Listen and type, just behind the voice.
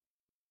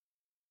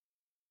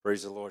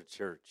Praise the Lord,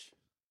 church.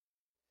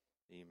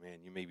 Amen.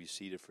 You may be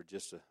seated for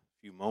just a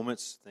few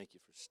moments. Thank you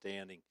for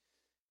standing.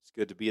 It's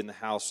good to be in the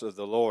house of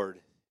the Lord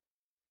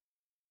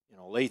in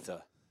Olathe,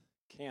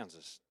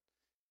 Kansas.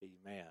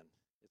 Amen.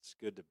 It's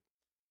good to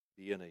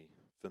be in a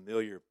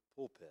familiar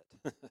pulpit.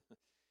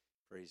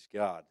 Praise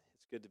God.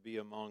 It's good to be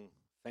among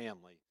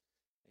family.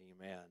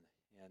 Amen.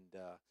 And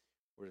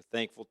we're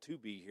thankful to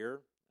be here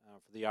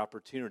for the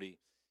opportunity.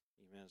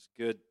 Amen. It's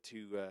good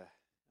to,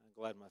 I'm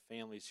glad my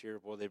family's here.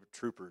 Boy, they were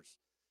troopers.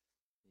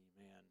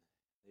 Amen.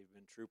 They've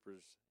been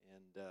troopers.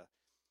 And,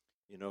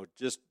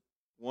 just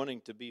wanting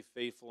to be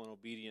faithful and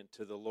obedient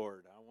to the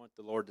Lord. I want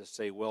the Lord to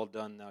say, well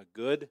done, thou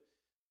good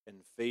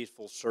and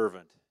faithful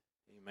servant.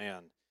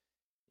 Amen.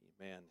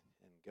 Amen.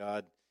 And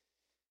God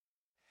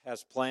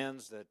has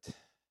plans that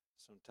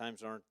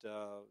sometimes aren't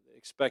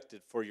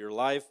expected for your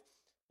life.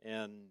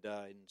 And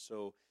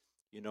so,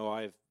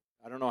 I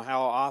don't know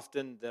how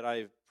often that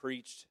I've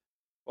preached.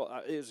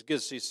 Well, it was good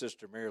to see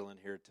Sister Marilyn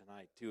here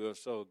tonight, too. I was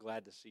so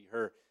glad to see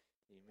her.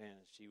 Amen.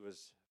 She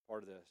was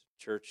part of the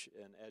church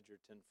in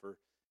Edgerton for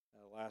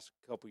the last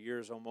couple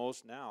years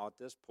almost now at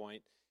this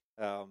point.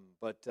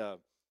 But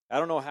I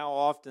don't know how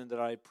often that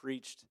I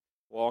preached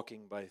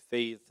walking by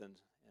faith and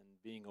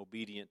being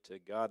obedient to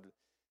God.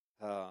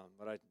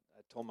 But I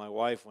told my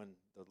wife when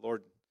the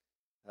Lord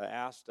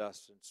asked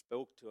us and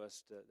spoke to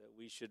us that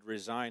we should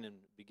resign and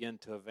begin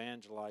to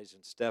evangelize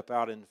and step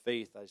out in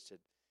faith, I said,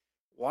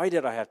 why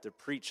did I have to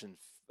preach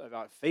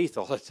about faith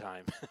all the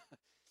time?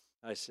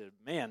 I said,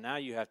 man, now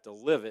you have to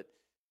live it.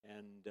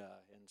 And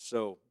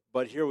so,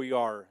 but here we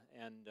are,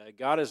 and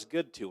God is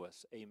good to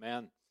us.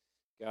 Amen.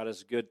 God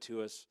is good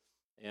to us,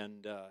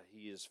 and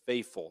He is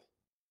faithful.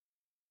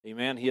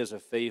 Amen. He is a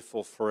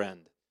faithful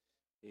friend.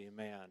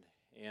 Amen.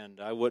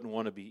 And I wouldn't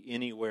want to be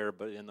anywhere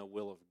but in the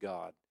will of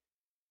God.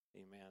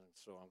 Amen.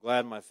 So I'm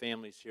glad my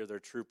family's here. They're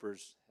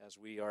troopers as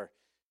we are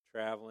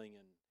traveling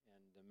and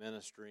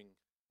ministering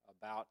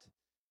about.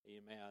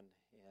 Amen.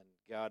 And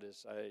God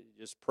is, I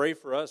just pray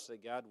for us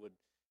that God would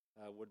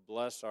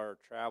bless our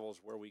travels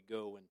where we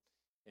go.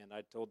 And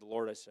I told the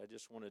Lord, I said, I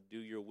just want to do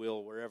your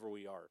will wherever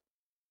we are.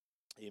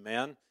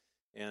 Amen.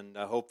 And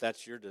I hope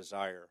that's your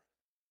desire.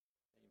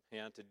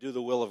 Amen. To do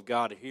the will of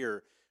God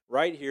here,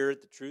 right here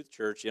at the Truth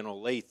Church in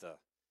Olathe.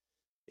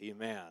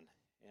 Amen.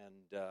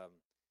 And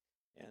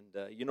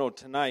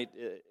tonight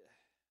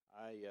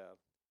I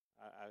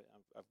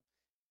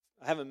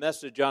have a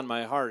message on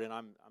my heart, and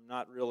I'm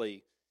not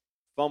really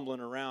fumbling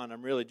around.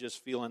 I'm really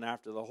just feeling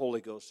after the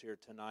Holy Ghost here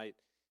tonight.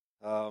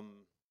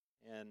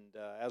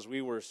 As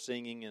we were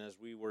singing and as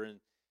we were in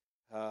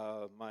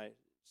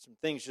some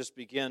things just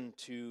began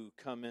to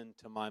come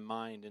into my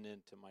mind and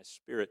into my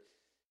spirit,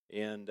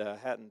 and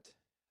hadn't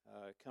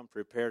come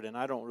prepared. And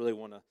I don't really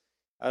want to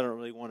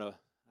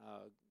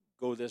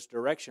go this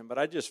direction, but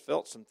I just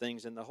felt some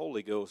things in the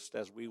Holy Ghost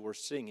as we were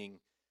singing,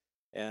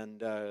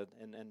 and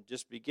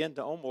just began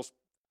to almost,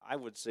 I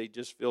would say,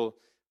 just feel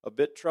a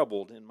bit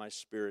troubled in my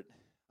spirit.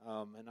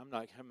 And I'm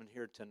not coming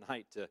here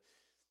tonight to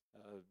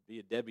be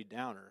a Debbie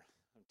Downer.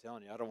 I'm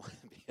telling you, I don't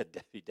want to be a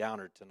Debbie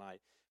Downer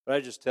tonight. But I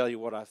just tell you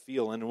what I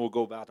feel, and we'll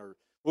go about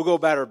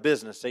our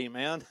business.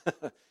 Amen.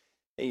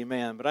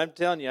 Amen. But I'm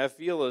telling you, I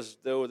feel as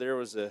though there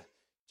was some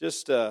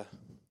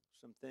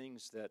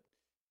things that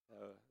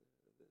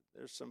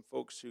there's some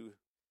folks who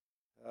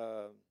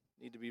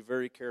need to be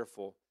very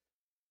careful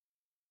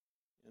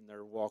in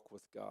their walk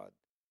with God.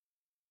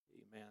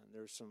 Amen.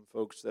 There's some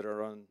folks that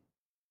are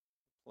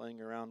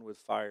playing around with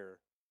fire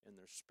in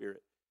their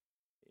spirit.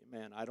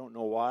 Amen. I don't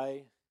know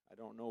why. I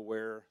don't know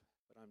where.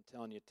 But I'm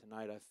telling you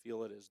tonight, I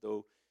feel it as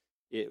though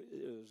it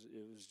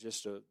was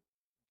just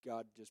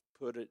God just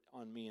put it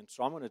on me. And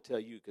so I'm going to tell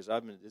you, because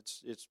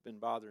it's been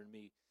bothering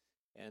me.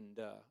 And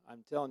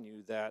I'm telling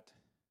you that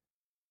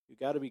you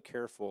got to be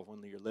careful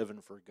when you're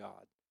living for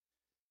God.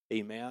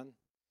 Amen.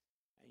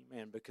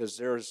 Amen. Because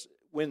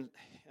I'm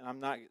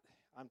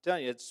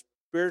telling you, it's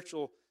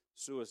spiritual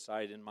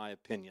suicide in my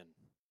opinion.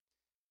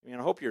 I mean,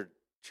 I hope you're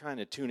trying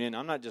to tune in.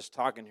 I'm not just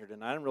talking here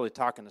tonight. I'm really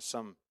talking to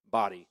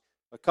somebody,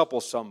 a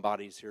couple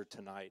somebodies here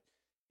tonight.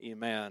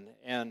 Amen.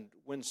 And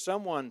when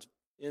someone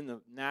in the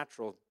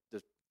natural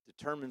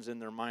determines in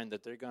their mind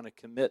that they're going to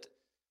commit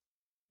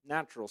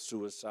natural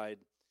suicide,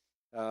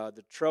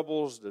 the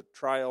troubles, the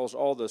trials,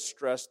 all the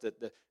stress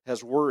that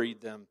has worried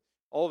them,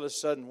 all of a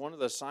sudden, one of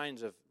the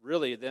signs of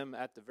really them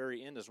at the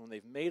very end is when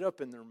they've made up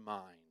in their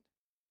mind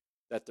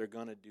that they're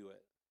going to do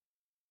it.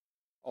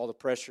 All the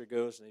pressure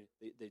goes, and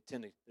they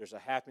tend to, there's a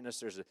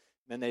happiness,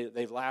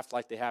 they've laughed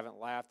like they haven't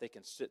laughed. They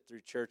can sit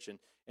through church, and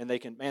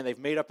they've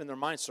made up in their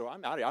mind, so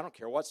I'm out of here. I don't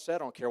care what's said, I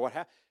don't care what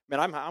happens.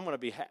 Man, I'm going to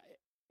be happy.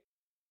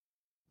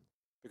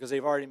 Because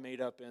they've already made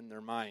up in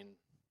their mind,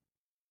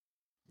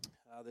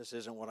 this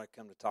isn't what I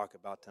come to talk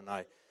about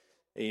tonight.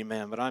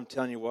 Amen. But I'm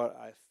telling you what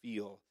I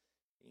feel.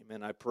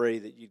 Amen. I pray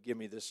that you'd give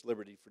me this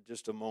liberty for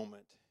just a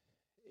moment.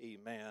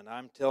 Amen.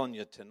 I'm telling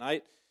you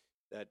tonight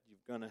that you're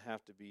going to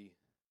have to be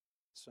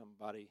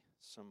somebody's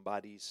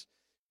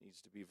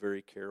needs to be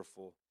very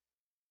careful.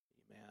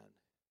 Amen.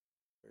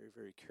 Very,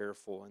 very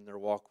careful in their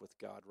walk with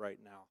God right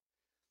now.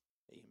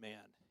 Amen.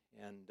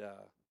 And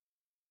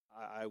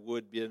I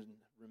would be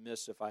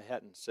remiss if I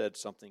hadn't said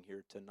something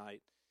here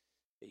tonight.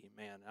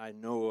 Amen. I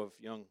know of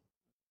young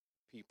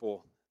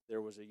people.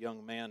 There was a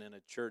young man in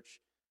a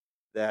church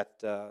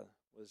that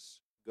was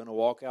going to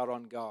walk out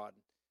on God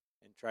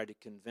and try to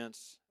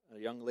convince a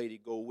young lady,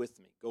 go with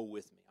me.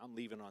 I'm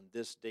leaving on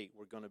this date.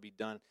 We're going to be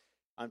done.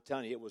 I'm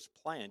telling you, it was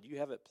planned. You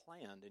have it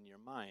planned in your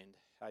mind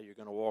how you're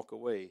going to walk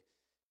away.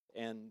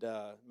 And,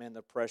 man,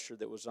 the pressure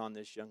that was on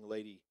this young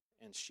lady,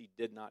 and she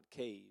did not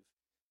cave.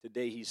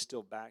 Today he's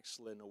still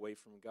backslidden away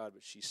from God,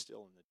 but she's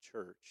still in the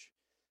church.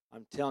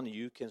 I'm telling you,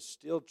 you can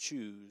still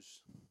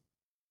choose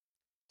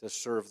to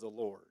serve the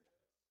Lord.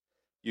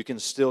 You can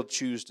still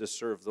choose to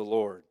serve the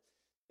Lord.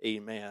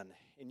 Amen.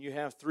 And you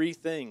have three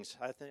things.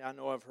 I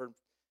know I've heard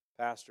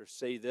pastors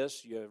say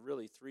this. You have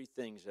really three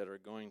things that are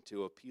going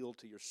to appeal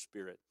to your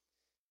spirit.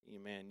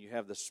 Amen. You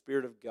have the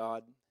Spirit of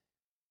God,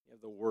 you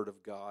have the Word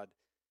of God,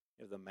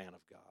 you have the man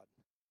of God.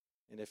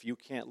 And if you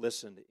can't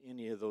listen to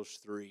any of those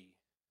three,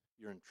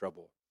 you're in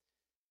trouble.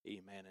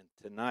 Amen. And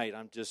tonight,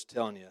 I'm just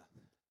telling you,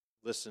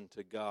 listen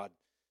to God.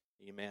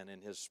 Amen.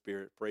 In His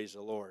Spirit. Praise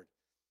the Lord.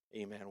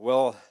 Amen.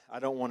 Well, I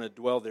don't want to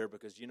dwell there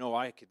because,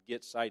 I could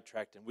get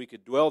sidetracked and we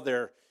could dwell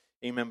there.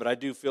 Amen. But I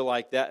do feel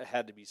like that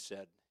had to be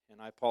said. And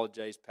I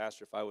apologize,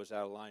 Pastor, if I was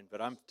out of line.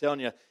 But I'm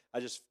telling you, I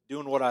just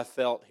doing what I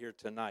felt here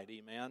tonight.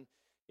 Amen.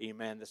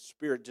 Amen. The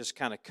Spirit just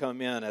kind of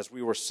come in as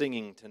we were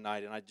singing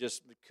tonight. And I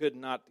just could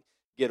not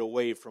get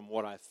away from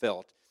what I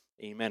felt.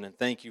 Amen. And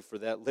thank you for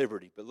that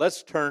liberty. But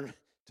let's turn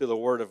to the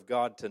Word of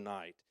God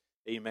tonight.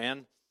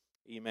 Amen.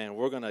 Amen.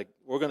 We're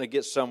gonna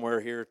get somewhere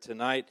here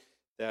tonight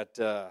that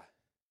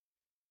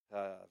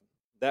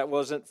that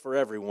wasn't for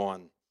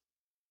everyone.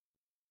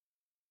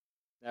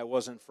 That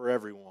wasn't for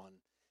everyone.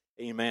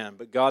 Amen.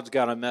 But God's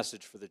got a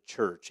message for the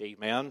church.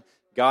 Amen.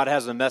 God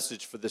has a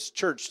message for this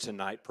church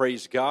tonight.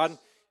 Praise God.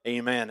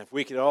 Amen. If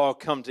we could all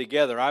come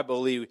together, I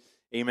believe,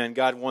 amen,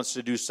 God wants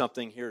to do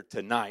something here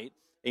tonight.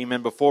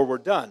 Amen. Before we're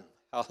done.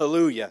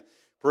 Hallelujah.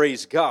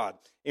 Praise God.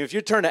 And if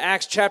you turn to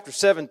Acts chapter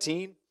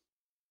 17,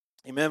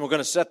 amen, we're going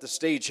to set the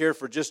stage here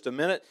for just a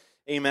minute.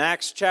 Amen.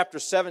 Acts chapter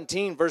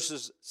 17,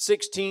 verses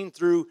 16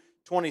 through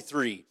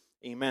 23.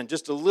 Amen.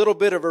 Just a little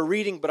bit of a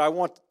reading, but I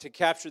want to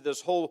capture this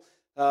whole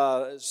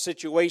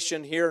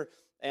situation here.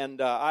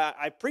 And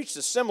I preached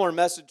a similar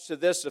message to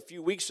this a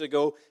few weeks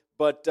ago,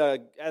 but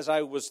as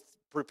I was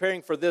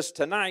preparing for this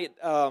tonight,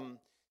 the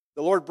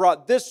Lord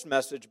brought this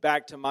message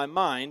back to my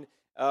mind,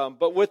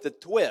 but with a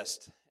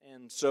twist.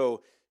 And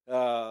so,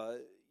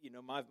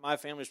 my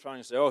family's probably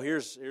going to say, oh,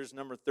 here's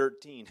number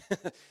 13.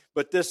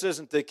 But this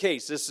isn't the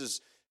case. This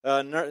is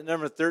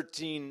number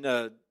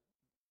 13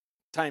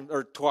 time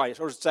or twice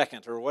or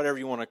second or whatever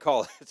you want to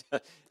call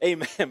it.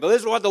 Amen. But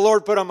this is what the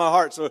Lord put on my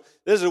heart. So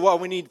this is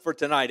what we need for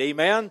tonight.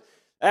 Amen.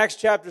 Acts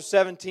chapter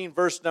 17,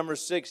 verse number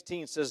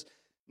 16 says,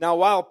 "Now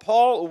while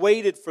Paul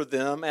waited for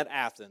them at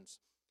Athens,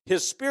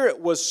 his spirit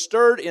was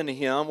stirred in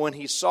him when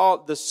he saw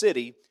the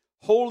city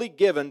wholly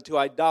given to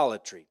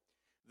idolatry.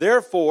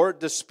 Therefore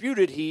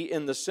disputed he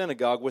in the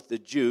synagogue with the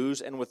Jews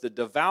and with the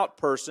devout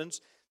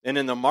persons, and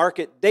in the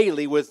market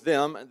daily with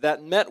them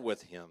that met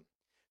with him.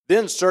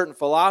 Then certain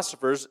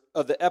philosophers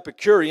of the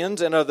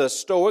Epicureans and of the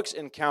Stoics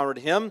encountered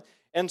him,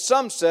 and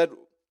some said,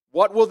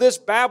 What will this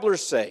babbler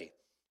say?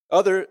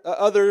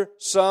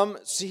 Some,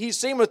 he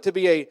seemeth to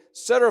be a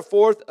setter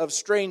forth of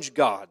strange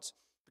gods,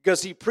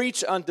 because he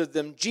preached unto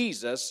them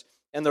Jesus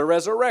and the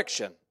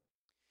resurrection.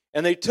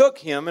 And they took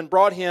him and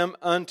brought him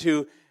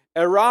unto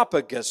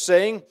Areopagus,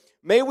 saying,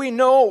 May we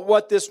know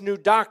what this new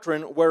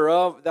doctrine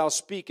whereof thou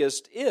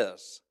speakest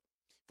is?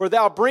 For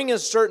thou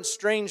bringest certain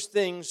strange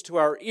things to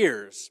our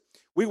ears.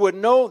 We would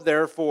know,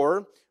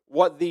 therefore,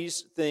 what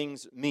these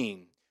things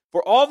mean.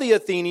 For all the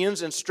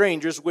Athenians and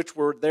strangers which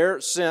were there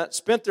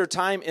spent their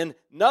time in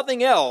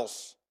nothing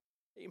else.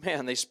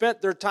 Amen. They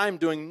spent their time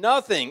doing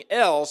nothing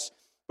else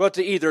but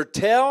to either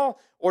tell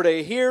or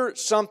to hear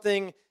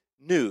something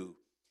new.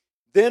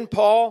 Then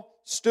Paul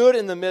stood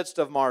in the midst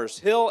of Mars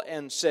Hill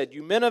and said,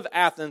 You men of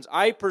Athens,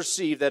 I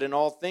perceive that in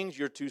all things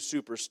you're too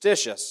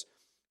superstitious.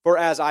 For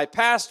as I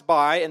passed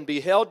by and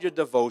beheld your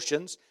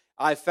devotions,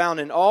 I found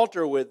an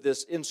altar with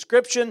this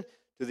inscription,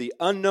 To the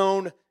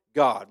unknown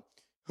God,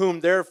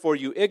 whom therefore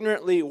you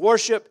ignorantly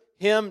worship,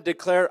 him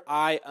declare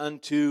I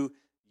unto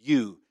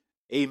you.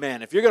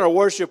 Amen. If you're going to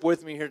worship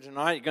with me here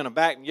tonight, you're going to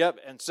back me up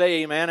and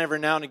say amen every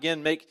now and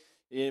again. Make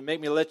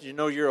me let you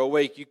know you're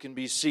awake. You can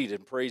be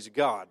seated. Praise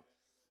God.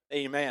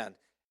 Amen.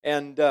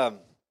 And amen.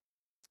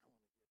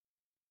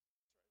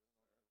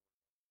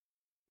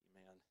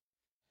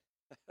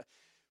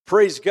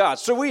 Praise God.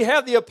 So we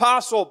have the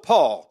Apostle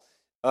Paul,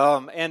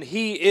 and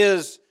he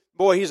is,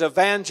 he's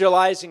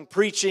evangelizing,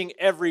 preaching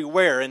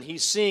everywhere, and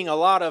he's seeing a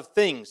lot of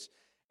things.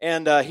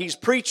 And he's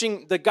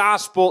preaching the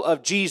gospel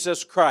of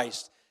Jesus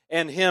Christ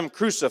and him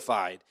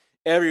crucified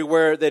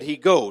everywhere that he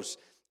goes.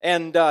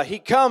 And he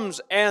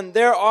comes, and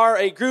there are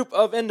a group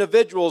of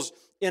individuals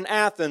in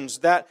Athens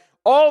that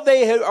all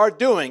they are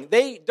doing,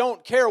 they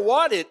don't care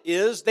what it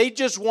is, they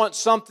just want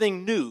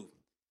something new.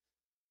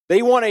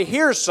 They want to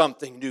hear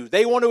something new.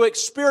 They want to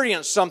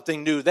experience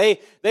something new. They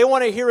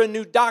want to hear a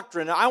new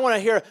doctrine. I want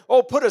to hear,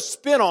 put a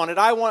spin on it.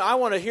 I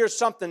want to hear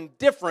something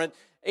different,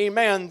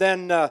 amen,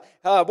 than,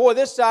 boy,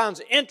 this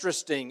sounds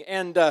interesting.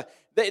 And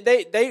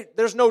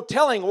there's no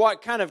telling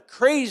what kind of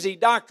crazy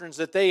doctrines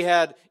that they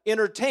had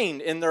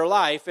entertained in their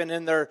life and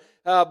in their,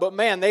 but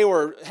man, they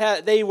were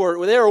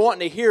wanting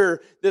to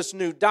hear this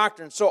new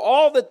doctrine. So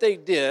all that they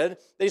did,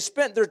 they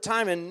spent their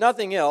time in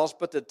nothing else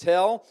but to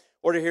tell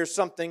or to hear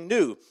something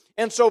new.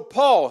 And so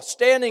Paul,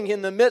 standing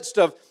in the midst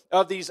of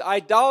these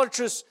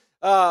idolatrous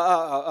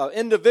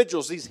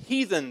individuals, these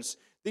heathens,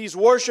 these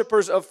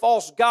worshipers of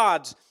false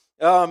gods,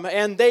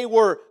 and they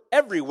were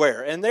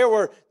everywhere, and they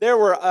were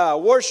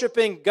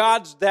worshiping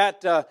gods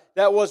that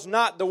was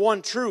not the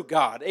one true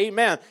God.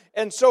 Amen.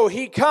 And so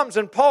he comes,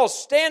 and Paul's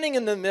standing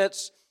in the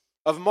midst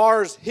of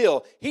Mars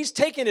Hill. He's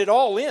taking it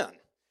all in.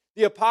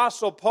 The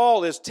Apostle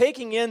Paul is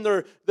taking in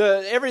the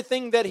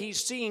everything that he's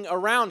seeing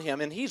around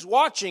him, and he's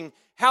watching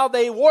how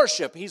they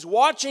worship. He's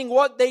watching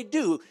what they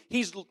do.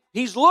 He's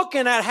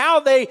looking at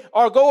how they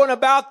are going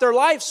about their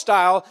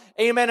lifestyle,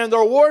 amen, and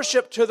their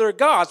worship to their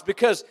gods,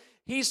 because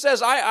he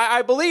says,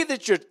 I believe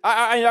that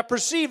I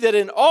perceive that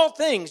in all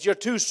things you're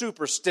too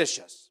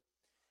superstitious.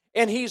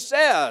 And he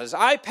says,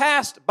 I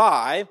passed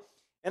by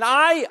and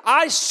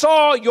I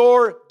saw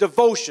your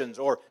devotions,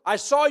 or I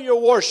saw your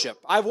worship.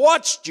 I've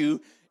watched you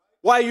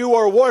while you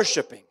were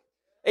worshiping.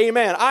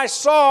 Amen. I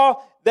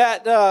saw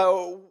that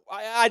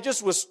I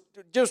just was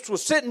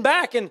sitting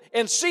back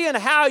and seeing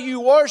how you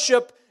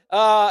worship.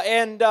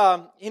 And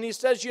he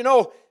says,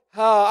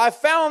 I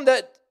found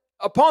that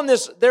upon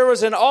this there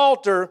was an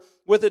altar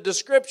with a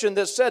description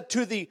that said,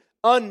 to the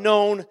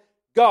unknown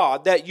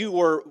God that you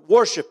were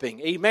worshiping.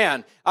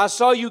 Amen. I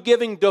saw you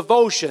giving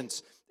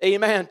devotions,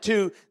 amen,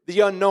 to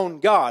the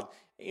unknown God.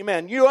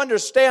 Amen. You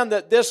understand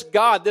that this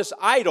God, this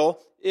idol,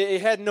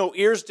 it had no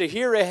ears to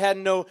hear, it had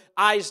no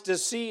eyes to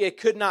see, it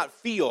could not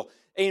feel.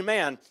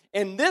 Amen.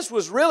 And this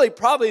was really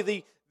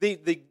probably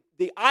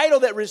the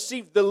idol that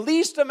received the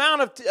least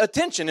amount of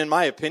attention, in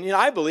my opinion.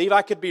 I believe,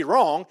 I could be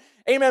wrong.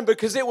 Amen,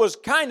 because it was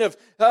kind of,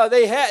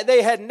 they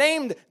had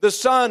named the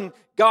sun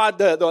God,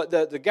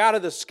 the God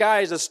of the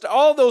skies,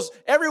 all those,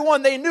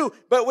 everyone they knew.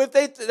 But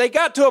if they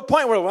got to a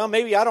point where, well,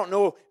 maybe, I don't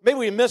know, maybe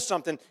we missed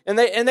something. And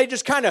they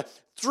just kind of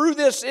threw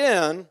this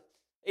in,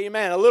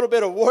 amen, a little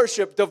bit of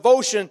worship,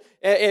 devotion,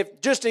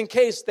 just in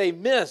case they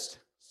missed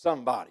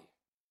somebody.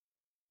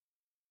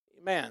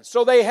 Amen.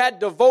 So they had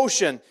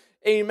devotion,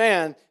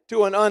 amen,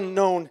 to an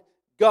unknown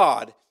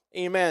God.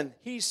 Amen.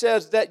 He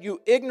says that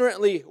you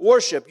ignorantly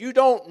worship. You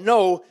don't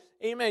know,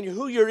 amen,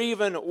 who you're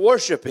even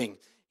worshiping.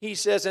 He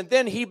says, and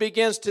then he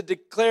begins to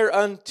declare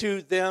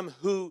unto them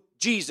who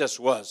Jesus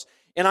was.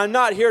 And I'm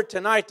not here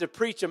tonight to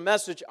preach a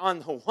message on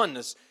the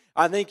oneness.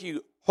 I think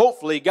you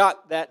hopefully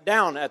got that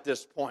down at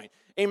this point.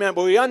 Amen.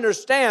 But we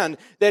understand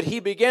that he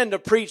began to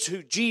preach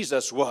who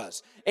Jesus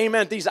was.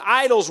 Amen. These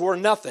idols were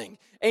nothing.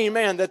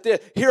 Amen. That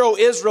the hero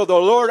Israel, the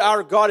Lord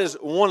our God is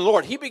one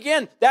Lord.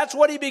 That's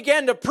what he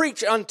began to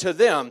preach unto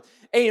them.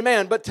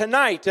 Amen. But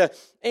tonight,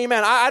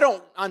 amen,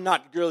 I'm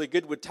not really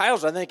good with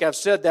titles. I think I've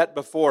said that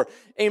before.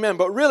 Amen.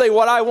 But really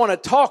what I want to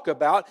talk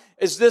about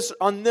is this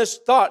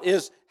thought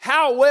is,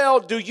 how well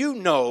do you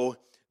know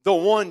the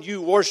one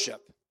you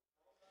worship?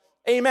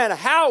 Amen.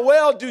 How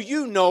well do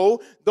you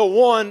know the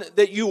one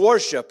that you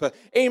worship?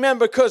 Amen.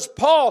 Because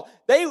Paul,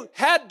 they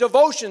had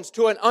devotions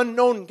to an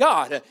unknown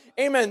God.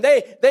 Amen.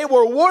 They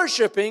were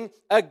worshiping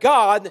a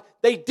God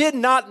they did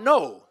not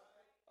know.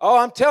 Oh,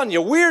 I'm telling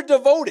you, we're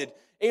devoted.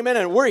 Amen.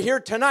 And we're here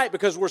tonight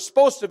because we're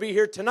supposed to be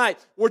here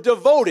tonight. We're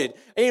devoted.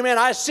 Amen.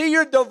 I see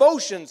your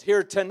devotions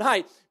here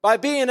tonight by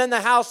being in the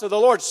house of the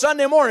Lord.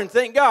 Sunday morning,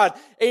 thank God.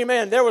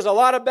 Amen. There was a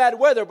lot of bad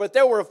weather, but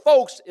there were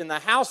folks in the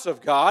house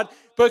of God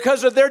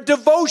because of their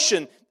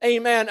devotion,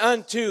 amen,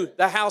 unto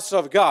the house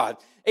of God.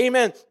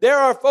 Amen. There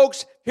are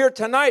folks here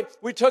tonight,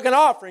 we took an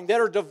offering, that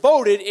are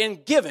devoted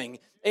in giving.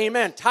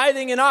 Amen.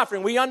 Tithing and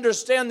offering. We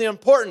understand the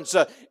importance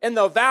and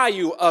the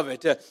value of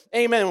it.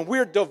 Amen.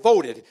 We're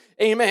devoted.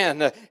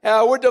 Amen.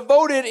 We're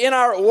devoted in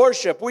our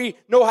worship. We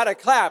know how to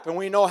clap and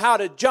we know how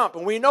to jump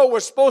and we know we're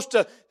supposed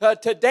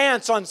to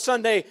dance on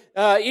Sunday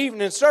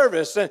evening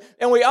service.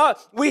 And we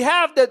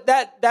have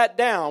that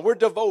down. We're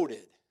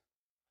devoted.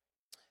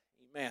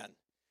 Amen.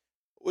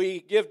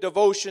 We give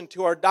devotion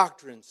to our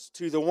doctrines,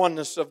 to the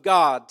oneness of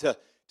God,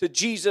 to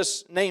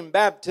Jesus' name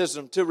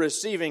baptism, to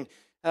receiving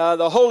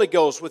the Holy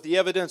Ghost with the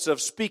evidence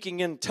of speaking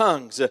in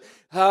tongues,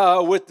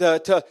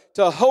 to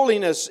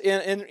holiness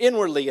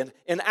inwardly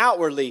and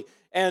outwardly.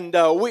 And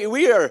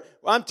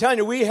I'm telling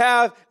you, we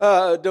have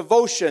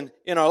devotion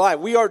in our life.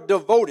 We are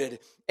devoted.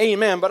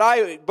 Amen. But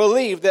I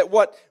believe that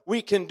what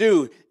we can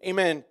do,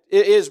 amen,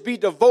 is be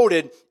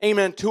devoted,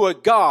 amen, to a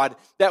God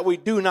that we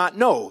do not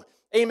know.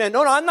 Amen.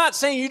 No, I'm not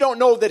saying you don't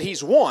know that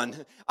He's one.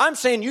 I'm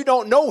saying you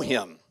don't know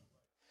Him.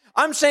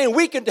 I'm saying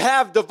we could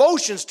have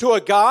devotions to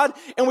a God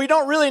and we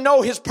don't really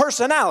know his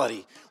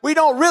personality. We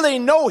don't really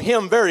know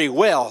him very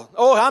well.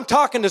 Oh, I'm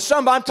talking to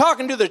somebody. I'm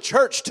talking to the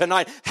church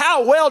tonight.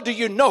 How well do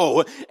you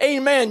know,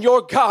 amen,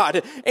 your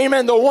God,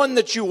 amen, the one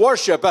that you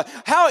worship?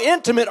 How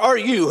intimate are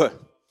you?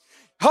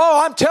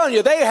 Oh, I'm telling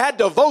you, they had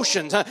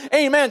devotions,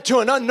 amen, to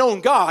an unknown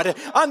God.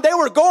 They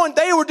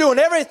were doing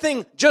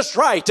everything just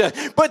right,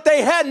 but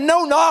they had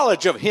no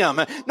knowledge of him,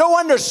 no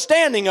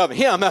understanding of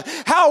him,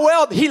 how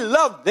well he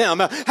loved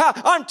them.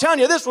 I'm telling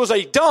you, this was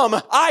a dumb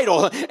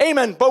idol,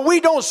 amen, but we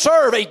don't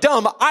serve a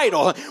dumb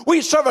idol.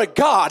 We serve a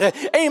God,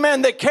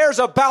 amen, that cares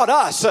about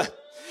us.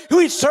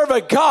 We serve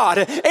a God,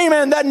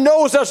 amen, that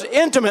knows us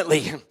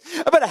intimately.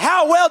 But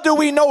how well do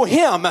we know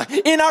him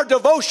in our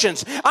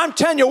devotions? I'm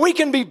telling you, we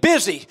can be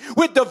busy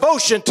with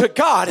devotion to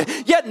God,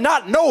 yet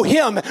not know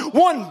him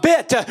one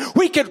bit.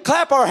 We could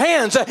clap our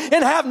hands and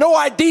have no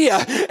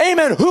idea,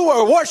 amen, who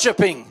we're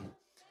worshiping.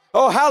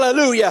 Oh,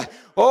 hallelujah.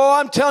 Oh,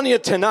 I'm telling you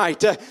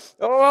tonight,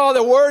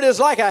 the word is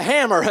like a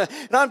hammer.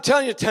 And I'm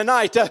telling you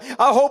tonight,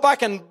 I hope I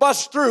can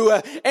bust through,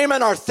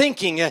 amen, our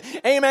thinking,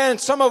 amen,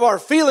 some of our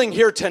feeling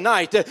here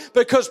tonight.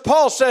 Because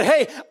Paul said,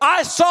 hey,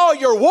 I saw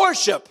your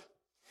worship,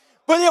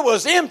 but it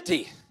was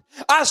empty.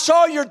 I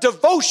saw your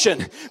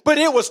devotion, but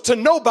it was to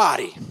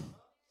nobody.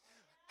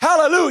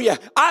 Hallelujah.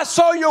 I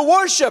saw your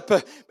worship,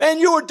 and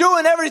you were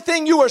doing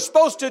everything you were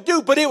supposed to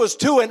do, but it was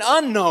to an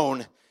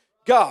unknown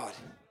God.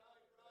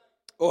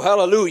 Oh,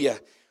 hallelujah.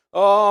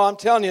 Oh, I'm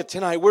telling you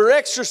tonight, we're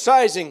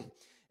exercising,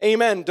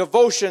 amen,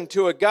 devotion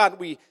to a God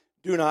we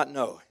do not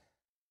know.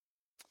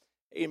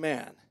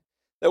 Amen.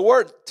 The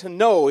word to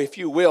know, if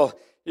you will,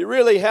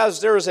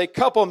 there is a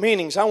couple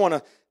meanings I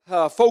want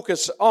to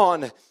focus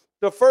on.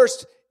 The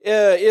first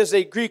is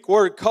a Greek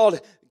word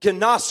called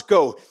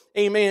gnosko.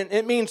 Amen.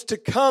 It means to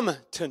come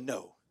to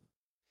know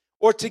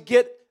or to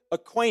get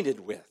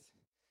acquainted with.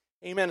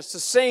 Amen. It's the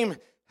same,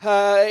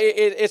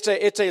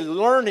 it's a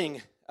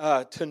learning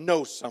to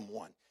know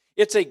someone.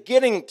 It's a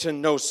getting to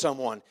know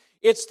someone.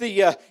 It's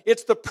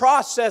the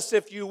process,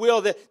 if you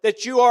will,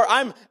 that you are.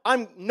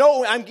 I'm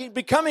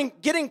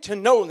getting to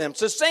know them. It's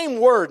the same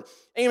word,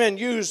 amen,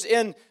 used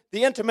in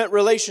the intimate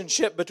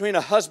relationship between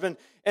a husband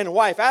and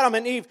wife. Adam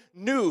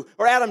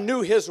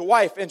knew his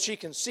wife, and she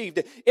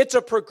conceived. It's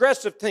a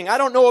progressive thing. I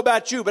don't know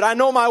about you, but I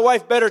know my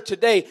wife better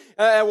today,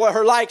 what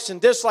her likes and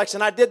dislikes,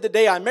 and I did the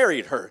day I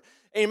married her.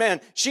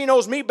 Amen. She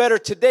knows me better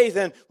today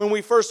than when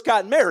we first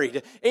got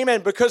married.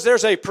 Amen. Because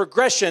there's a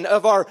progression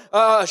of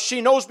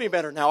she knows me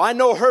better now. I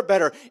know her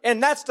better.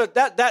 And that's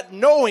that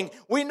knowing.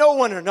 We know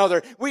one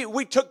another.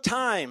 We took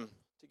time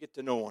to get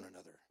to know one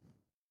another.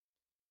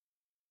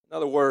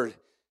 Another word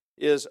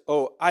is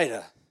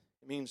oida.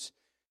 It means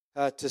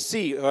to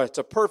see. It's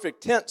a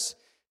perfect tense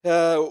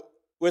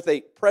with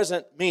a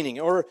present meaning,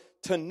 or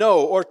to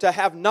know, or to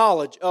have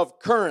knowledge of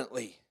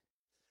currently.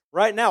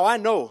 Right now, I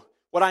know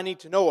what I need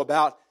to know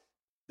about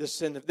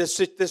this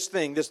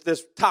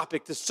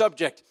topic, this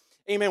subject.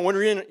 Amen.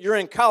 When you're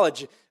in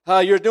college,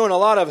 you're doing a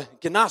lot of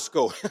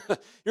gnosko.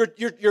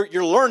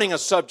 You're learning a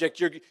subject.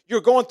 You're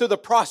going through the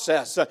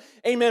process.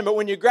 Amen. But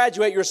when you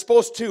graduate, you're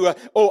supposed to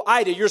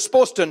oida. You're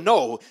supposed to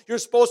know. You're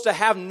supposed to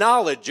have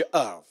knowledge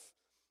of.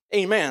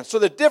 Amen. So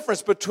the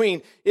difference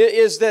between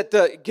is that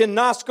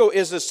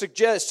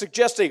gnosko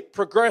suggests a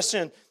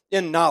progression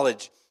in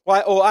knowledge,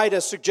 while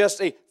oida suggests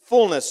a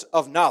fullness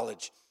of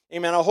knowledge.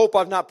 Amen. I hope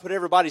I've not put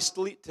everybody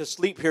to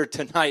sleep here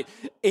tonight.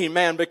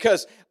 Amen.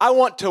 Because I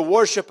want to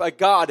worship a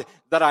God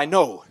that I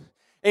know.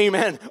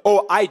 Amen.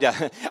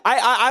 Oida.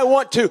 I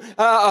want to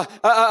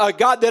a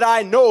God that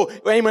I know.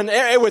 Amen.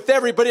 With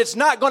but it's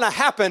not going to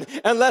happen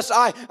unless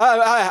I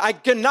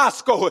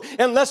gnosko,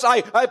 unless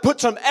I put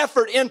some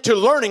effort into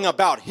learning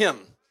about Him.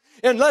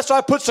 Unless I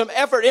put some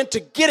effort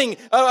into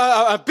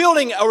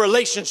building a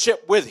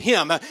relationship with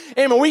Him.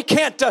 Amen. We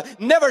can't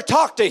never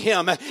talk to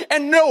Him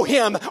and know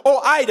Him.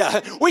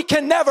 Oida. We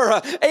can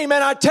never,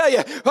 amen, I tell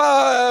you,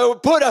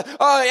 put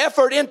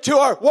effort into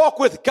our walk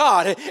with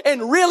God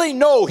and really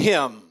know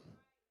Him.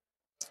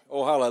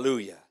 Oh,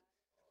 hallelujah.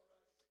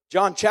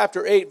 John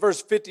chapter 8,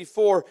 verse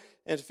 54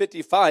 and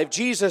 55.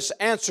 Jesus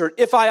answered,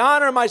 "If I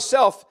honor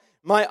myself,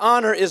 my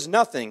honor is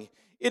nothing.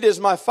 It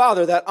is my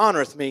Father that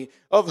honoreth me,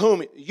 of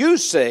whom you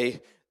say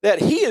that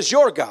He is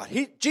your God."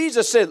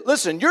 Jesus said,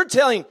 listen, you're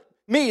telling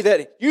me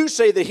that you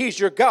say that He's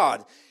your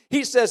God.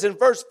 He says in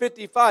verse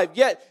 55,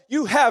 "Yet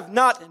you have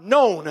not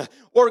known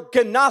or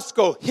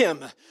gnosko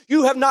Him."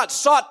 You have not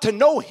sought to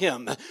know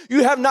Him.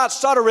 You have not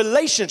sought a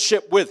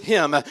relationship with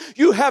Him.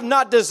 You have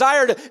not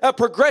desired a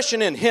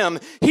progression in Him.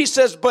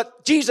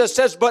 Jesus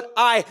says, but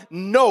I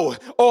know,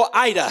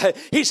 oida.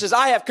 He says,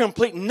 I have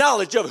complete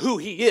knowledge of who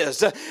He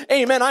is.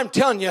 Amen. I'm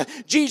telling you,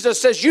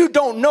 Jesus says, you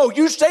don't know.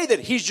 You say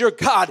that He's your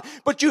God,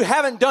 but you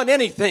haven't done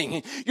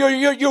anything.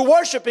 You're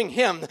worshiping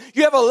Him.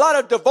 You have a lot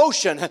of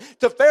devotion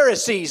to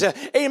Pharisees,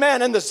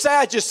 amen, and the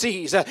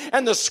Sadducees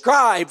and the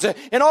scribes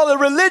and all the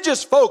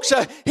religious folks.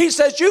 He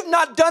says, you've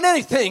not done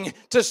anything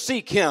to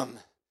seek Him.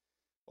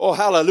 Oh,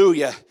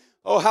 hallelujah.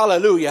 Oh,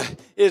 hallelujah.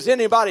 Is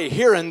anybody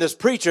hearing this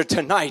preacher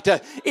tonight?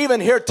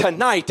 Even here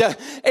tonight,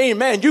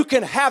 amen, you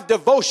can have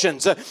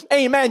devotions.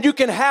 Amen, you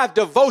can have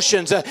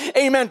devotions,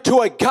 amen, to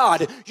a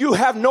God. You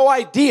have no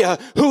idea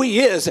who He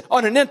is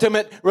on an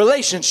intimate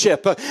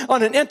relationship,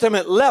 on an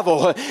intimate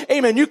level.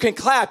 Amen, you can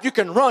clap, you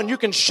can run, you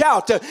can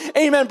shout.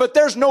 Amen, but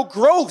there's no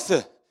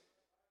growth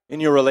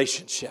in your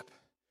relationship.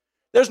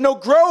 There's no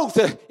growth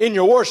in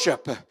your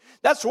worship.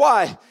 That's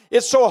why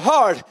it's so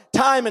hard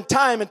time and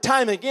time and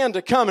time again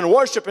to come and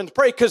worship and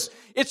pray, because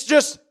it's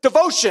just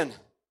devotion.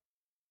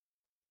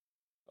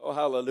 Oh,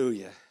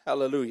 hallelujah.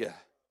 Hallelujah.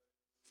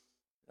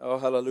 Oh,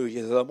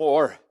 hallelujah. The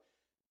more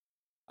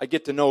I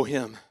get to know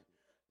Him,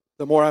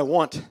 the more I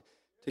want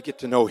to get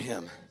to know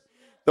Him.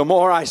 The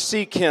more I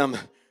seek Him,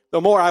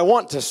 the more I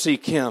want to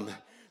seek Him.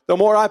 The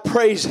more I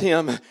praise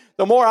Him,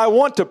 the more I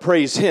want to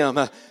praise Him.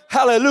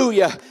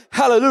 Hallelujah.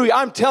 Hallelujah.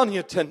 I'm telling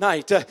you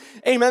tonight,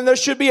 amen, there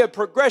should be a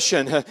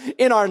progression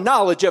in our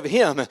knowledge of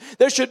Him.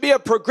 There should be a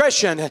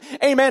progression,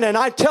 amen, and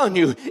I'm telling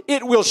you,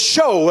 it will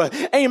show,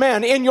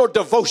 amen, in your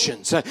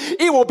devotions.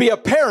 It will be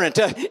apparent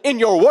in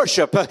your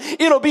worship.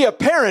 It'll be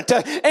apparent,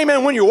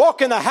 amen, when you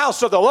walk in the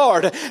house of the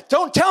Lord.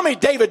 Don't tell me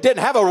David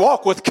didn't have a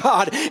walk with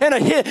God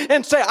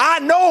and say, I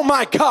know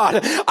my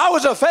God. I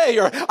was a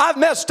failure. I've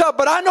messed up,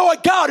 but I know a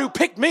God who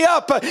picked me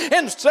up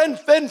and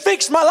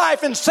fixed my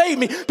life and saved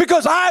me,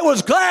 because I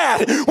was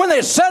glad when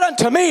they said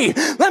unto me,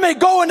 let me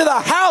go into the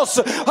house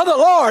of the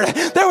Lord.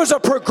 There was a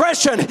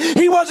progression.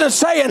 He wasn't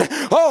saying,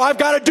 oh, I've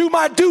got to do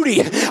my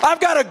duty. I've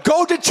got to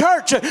go to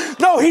church.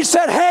 No, he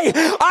said, hey,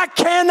 I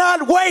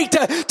cannot wait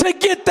to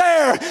get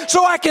there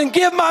so I can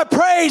give my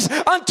praise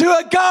unto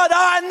a God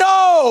I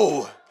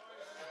know.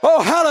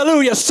 Oh,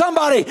 hallelujah.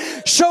 Somebody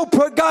show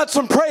God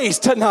some praise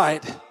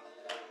tonight.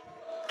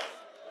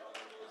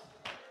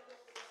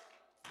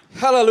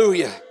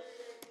 Hallelujah.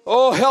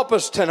 Oh, help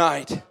us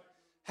tonight.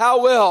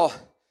 How well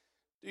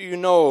do you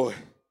know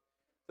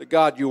the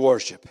God you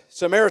worship?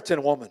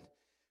 Samaritan woman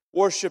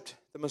worshiped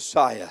the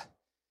Messiah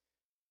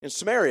in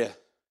Samaria,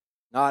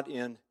 not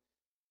in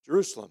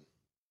Jerusalem.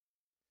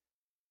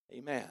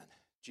 Amen.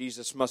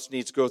 Jesus must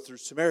needs go through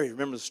Samaria.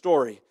 Remember the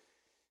story.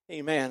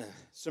 Amen.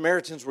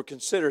 Samaritans were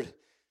considered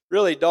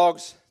really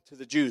dogs to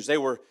the Jews. They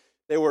were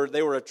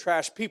a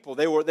trash people.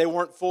 They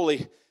weren't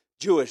fully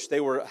Jewish.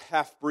 They were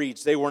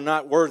half-breeds. They were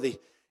not worthy,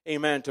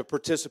 amen, to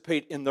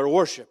participate in their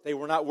worship. They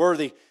were not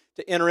worthy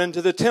to enter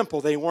into the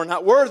temple. They were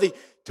not worthy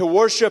to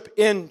worship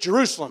in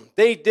Jerusalem.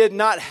 They did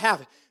not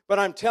have it. But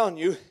I'm telling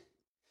you,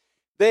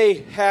 they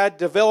had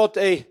developed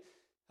a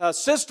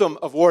system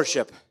of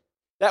worship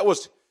that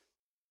was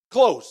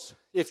close,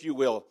 if you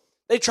will.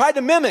 They tried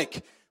to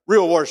mimic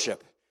real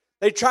worship.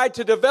 They tried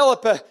to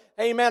develop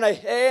and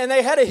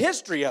they had a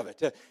history of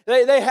it.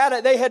 They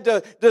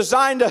had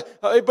designed,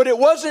 but it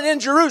wasn't in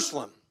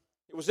Jerusalem.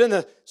 It was in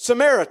the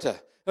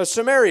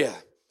Samaria.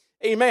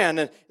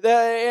 Amen.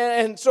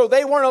 And so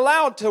they weren't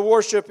allowed to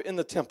worship in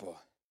the temple.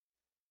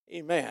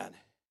 Amen.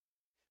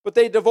 But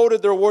they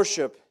devoted their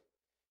worship.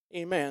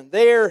 Amen.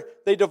 There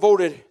they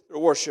devoted their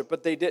worship,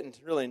 but they didn't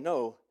really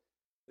know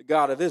the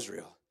God of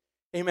Israel.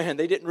 Amen.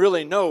 They didn't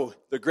really know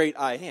the great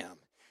I am.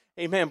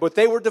 Amen. But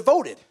they were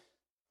devoted.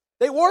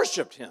 They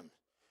worshiped Him.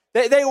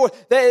 They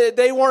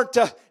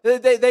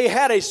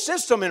had a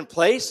system in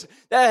place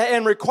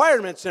and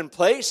requirements in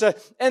place,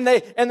 and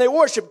they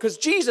worshiped, because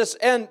Jesus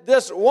and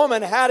this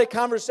woman had a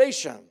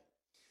conversation.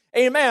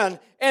 Amen.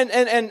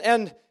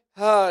 And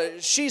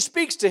she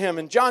speaks to him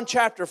in John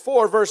chapter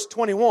 4, verse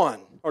 20.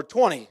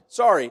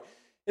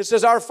 It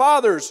says, our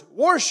fathers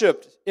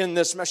worshipped in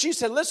this. She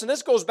said, listen,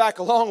 this goes back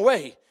a long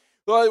way.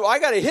 Well, I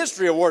got a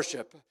history of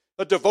worship.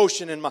 A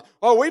devotion in my,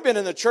 we've been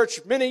in the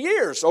church many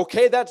years.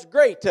 Okay, that's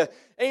great.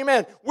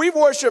 Amen. We've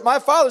worshiped, my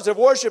fathers have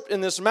worshiped in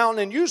this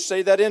mountain, and you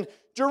say that in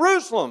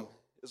Jerusalem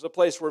is a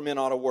place where men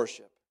ought to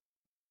worship.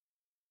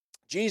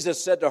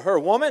 Jesus said to her,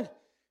 woman,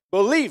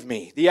 believe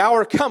me, the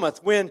hour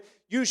cometh when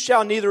you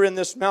shall neither in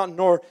this mountain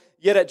nor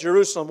yet at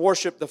Jerusalem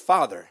worship the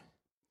Father.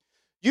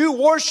 You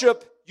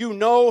worship, you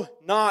know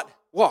not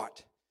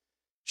what.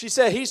 He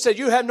said,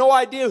 you have no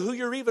idea who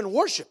you're even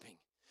worshiping.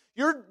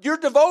 You're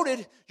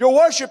devoted. You're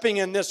worshiping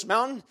in this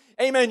mountain.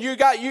 Amen.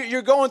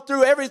 You're going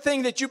through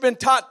everything that you've been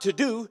taught to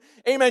do.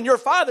 Amen. Your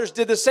fathers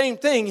did the same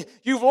thing.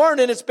 You've learned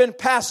and it's been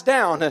passed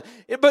down.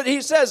 But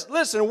he says,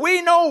 listen,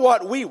 we know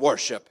what we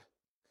worship.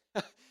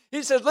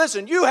 He says,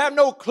 listen, you have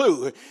no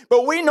clue,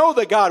 but we know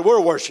the God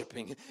we're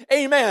worshiping.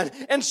 Amen.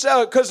 And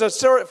so,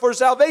 for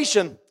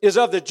salvation is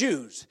of the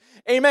Jews.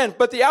 Amen.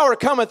 But the hour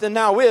cometh and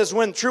now is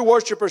when true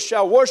worshipers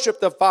shall worship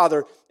the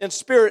Father in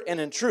spirit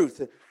and in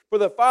truth. For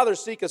the Father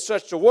seeketh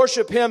such to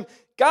worship Him.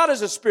 God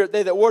is a spirit.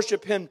 They that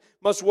worship Him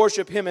must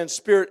worship Him in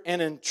spirit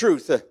and in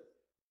truth.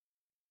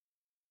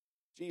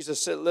 Jesus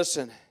said,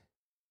 listen,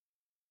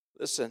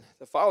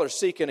 the Father's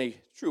seeking a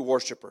true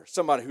worshiper,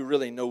 somebody who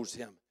really knows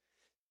Him.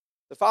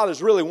 The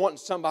Father's really wanting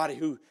somebody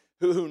who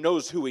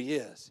knows who He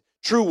is.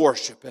 True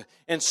worship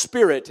in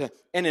spirit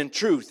and in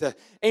truth.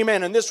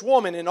 Amen. And this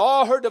woman, in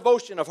all her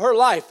devotion of her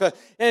life,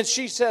 and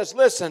she says,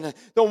 listen,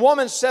 the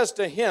woman says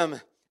to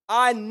him,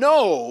 I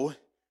know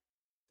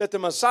that the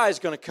Messiah is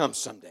going to come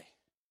someday.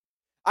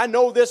 I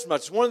know this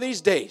much. One of these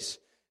days,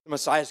 the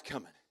Messiah is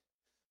coming.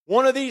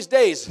 One of these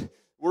days,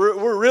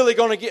 we're really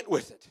going to get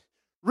with it.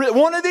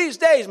 One of these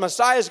days,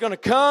 Messiah is going to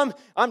come.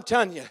 I'm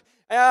telling you.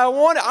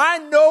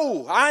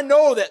 I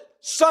know that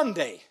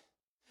someday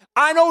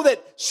I'm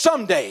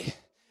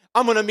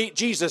going to meet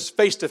Jesus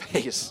face to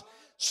face.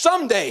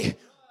 Someday,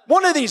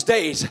 one of these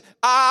days,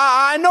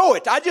 I know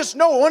it. I just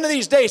know one of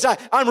these days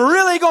I'm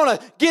really going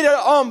to get it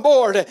on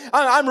board.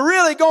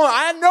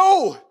 I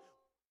know.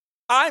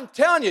 I'm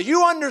telling you,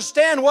 you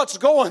understand what's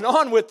going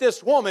on with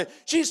this woman.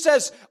 She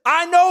says,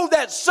 I know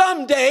that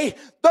someday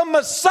the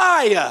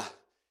Messiah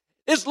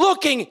is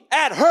looking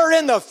at her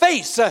in the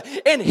face.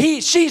 And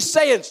she's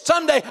saying,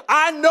 someday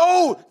I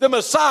know the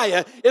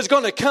Messiah is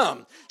going to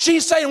come.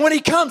 She's saying, when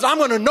he comes, I'm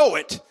going to know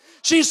it.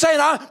 She's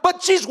saying,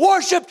 but she's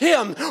worshiped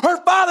him.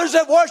 Her fathers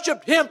have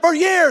worshiped him for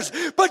years,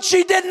 but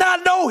she did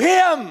not know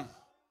him.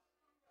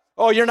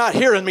 Oh, you're not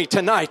hearing me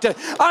tonight.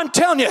 I'm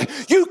telling you,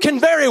 you can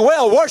very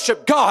well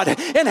worship God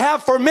and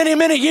have for many,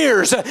 many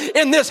years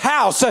in this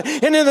house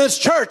and in this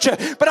church.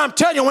 But I'm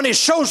telling you, when he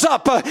shows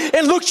up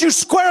and looks you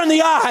square in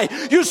the eye,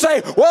 you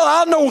say, well,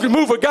 I'll know the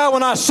move of God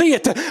when I see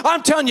it.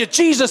 I'm telling you,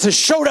 Jesus has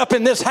showed up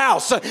in this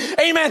house.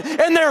 Amen.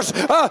 And there's,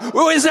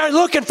 is there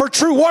looking for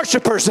true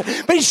worshipers?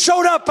 But he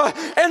showed up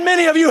and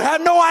many of you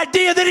have no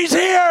idea that he's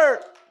here.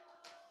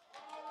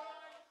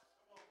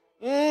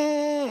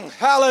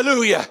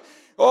 Hallelujah.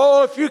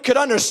 Oh, if you could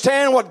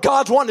understand what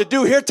God's wanting to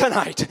do here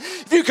tonight.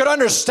 If you could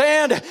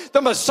understand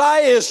the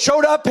Messiah has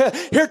showed up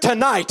here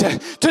tonight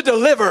to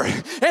deliver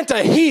and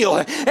to heal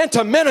and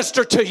to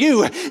minister to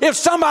you. If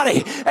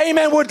somebody,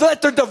 amen, would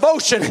let their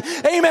devotion,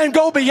 amen,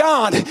 go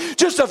beyond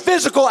just a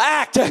physical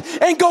act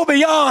and go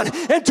beyond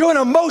into an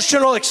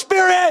emotional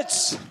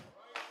experience.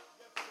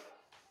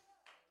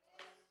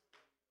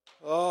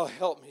 Oh,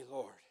 help me,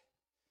 Lord.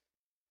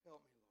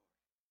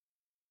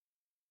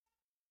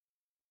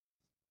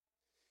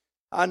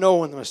 I know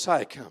when the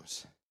Messiah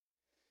comes,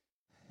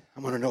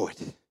 I'm going to know it.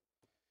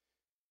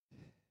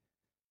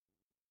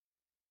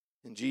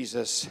 And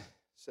Jesus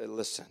said,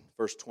 listen,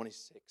 verse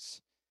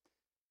 26.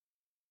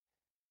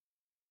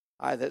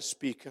 I that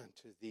speak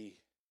unto thee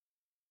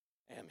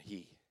am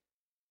he.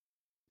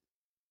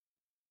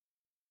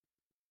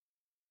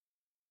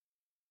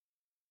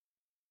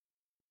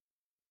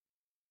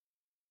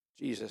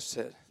 Jesus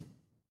said,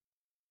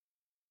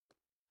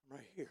 I'm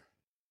right here.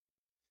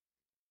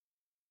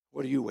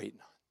 What are you waiting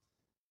on?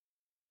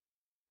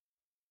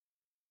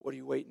 What are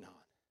you waiting on?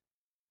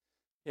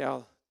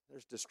 Yeah,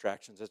 there's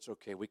distractions. That's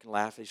okay. We can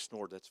laugh. He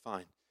snored. That's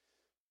fine.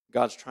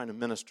 God's trying to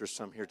minister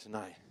some here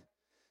tonight.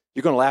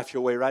 You're going to laugh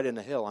your way right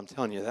into hell. I'm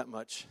telling you that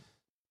much.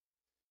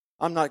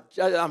 I'm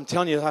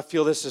telling you, I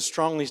feel this as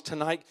strongly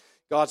tonight.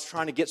 God's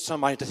trying to get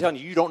somebody to tell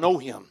you don't know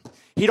him.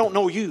 He don't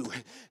know you.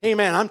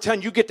 Amen. I'm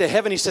telling you, you get to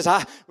heaven, he says,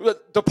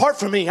 depart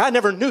from me. I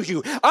never knew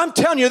you. I'm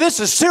telling you, this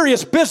is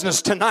serious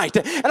business tonight.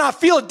 And I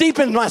feel it deep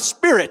in my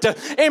spirit.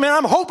 Amen.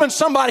 I'm hoping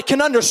somebody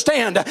can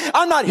understand.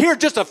 I'm not here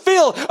just to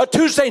feel a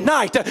Tuesday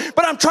night,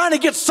 but I'm trying to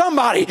get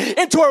somebody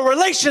into a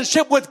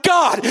relationship with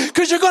God,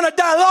 because you're going to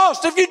die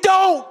lost if you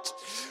don't.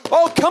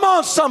 Oh, come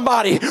on,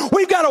 somebody.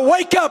 We've got to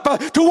wake up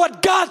to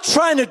what God's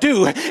trying to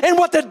do and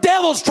what the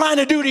devil's trying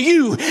to do to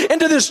you and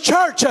to this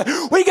church.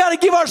 We got to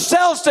give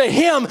ourselves to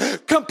him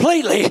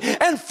completely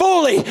and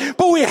fully,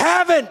 but we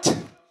haven't.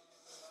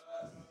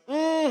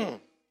 Oh,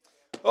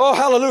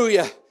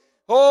 hallelujah.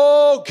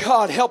 Oh,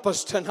 God, help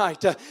us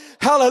tonight.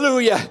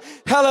 Hallelujah.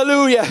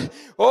 Hallelujah.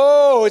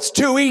 Oh, it's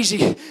too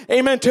easy,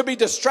 amen, to be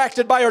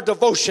distracted by our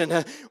devotion.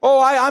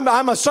 Oh,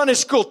 I'm a Sunday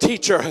school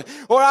teacher,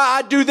 or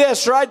I do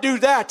this, or I do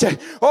that.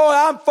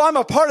 Oh, I'm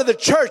a part of the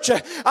church.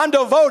 I'm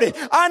devoted.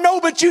 I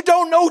know, but you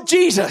don't know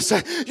Jesus.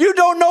 You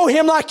don't know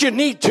him like you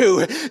need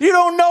to. You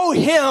don't know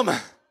him.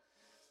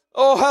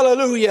 Oh,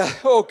 hallelujah.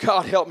 Oh,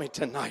 God, help me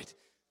tonight.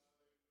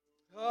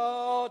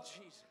 Oh,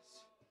 Jesus.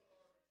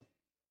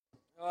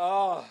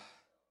 Oh,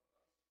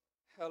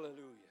 hallelujah.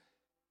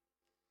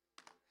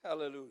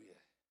 Hallelujah.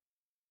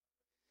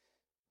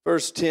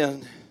 Verse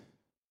 10,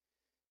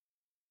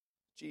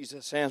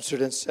 Jesus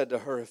answered and said to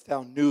her, if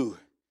thou knew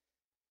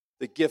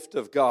the gift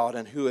of God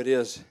and who it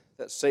is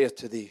that saith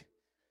to thee,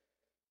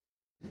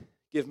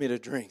 give me to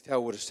drink, thou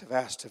wouldst have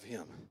asked of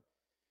him,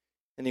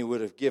 and he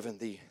would have given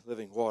thee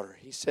living water.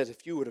 He said,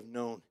 if you would have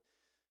known,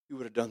 you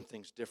would have done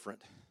things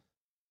different.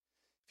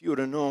 If you would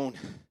have known,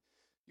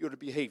 you would have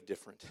behaved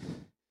different.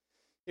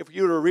 If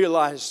you would have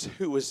realized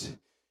who was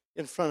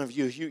in front of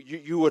you,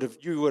 you would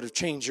have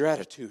changed your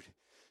attitude.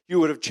 You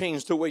would have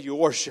changed the way you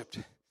worshiped.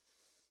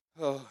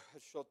 Oh,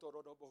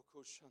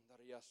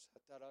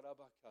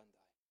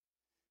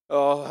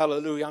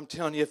 hallelujah. I'm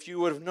telling you, if you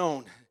would have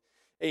known,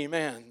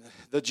 amen,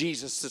 the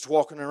Jesus that's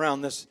walking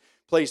around this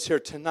place here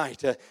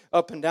tonight,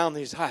 up and down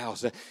these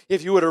aisles,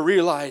 if you would have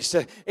realized,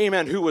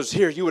 amen, who was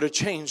here, you would have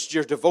changed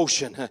your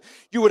devotion.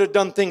 You would have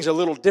done things a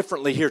little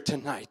differently here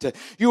tonight.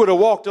 You would have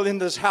walked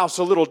into this house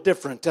a little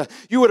different.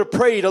 You would have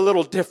prayed a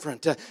little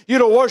different.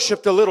 You'd have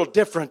worshiped a little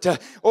different.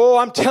 Oh,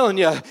 I'm telling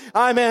you,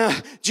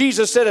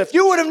 Jesus said, if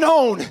you would have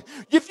known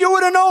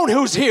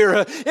who's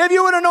here, if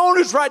you would have known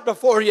who's right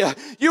before you,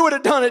 you would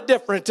have done it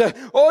different.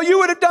 Oh, you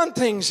would have done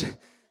things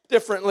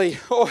differently.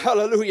 Oh,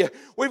 hallelujah.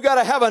 We've got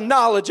to have a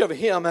knowledge of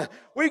Him.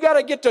 We've got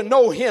to get to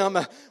know Him.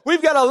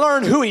 We've got to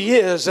learn who He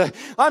is.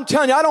 I'm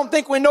telling you, I don't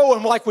think we know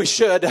Him like we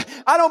should.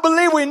 I don't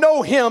believe we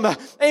know Him,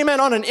 amen,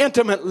 on an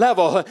intimate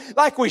level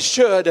like we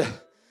should.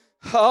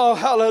 Oh,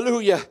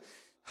 hallelujah.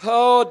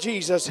 Oh,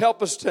 Jesus,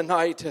 help us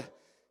tonight.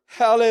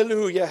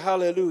 Hallelujah,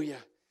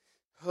 hallelujah.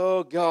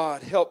 Oh,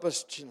 God, help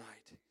us tonight.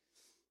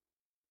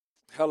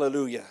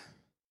 Hallelujah.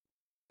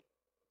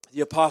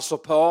 The Apostle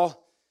Paul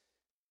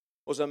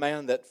was a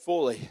man that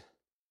fully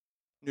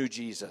knew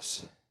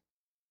Jesus.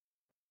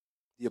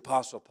 The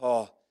Apostle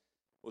Paul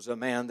was a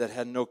man that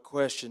had no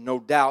question, no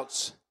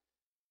doubts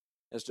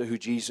as to who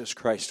Jesus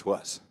Christ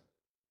was.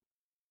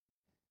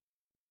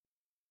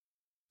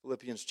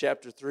 Philippians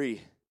chapter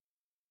 3,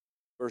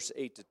 verse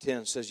 8 to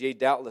 10 says, yea,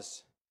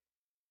 doubtless,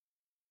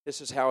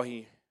 this is how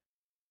he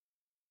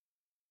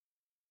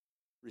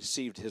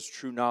received his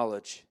true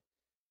knowledge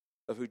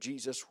of who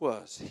Jesus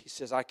was. He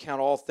says, I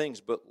count all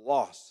things but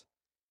loss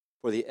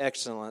for the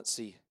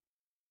excellency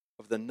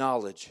of the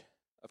knowledge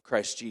of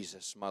Christ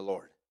Jesus, my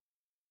Lord,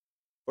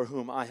 for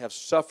whom I have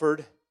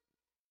suffered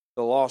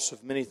the loss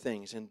of many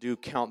things, and do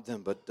count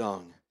them but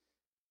dung,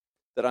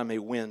 that I may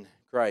win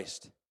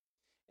Christ,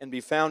 and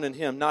be found in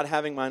Him, not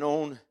having mine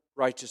own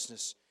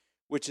righteousness,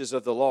 which is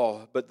of the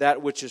law, but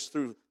that which is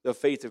through the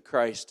faith of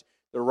Christ,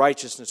 the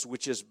righteousness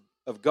which is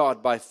of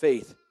God by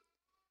faith,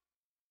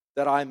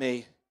 that I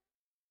may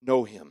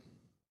know Him,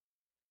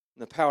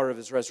 and the power of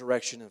His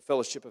resurrection and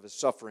fellowship of His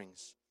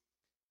sufferings,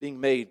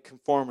 being made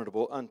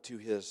conformable unto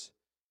His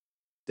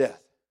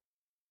death.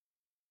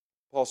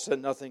 Paul said,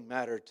 nothing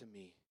mattered to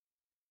me.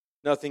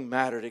 Nothing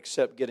mattered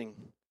except getting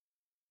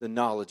the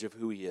knowledge of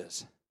who He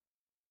is.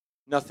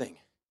 Nothing.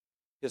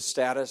 His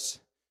status,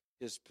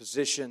 His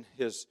position,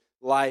 His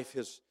life,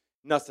 His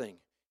nothing.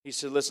 He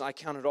said, listen, I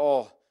count it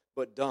all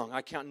but dung.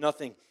 I count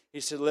nothing. He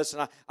said,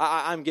 listen,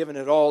 I'm giving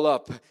it all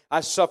up.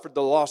 I suffered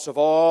the loss of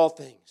all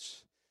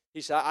things.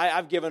 He said,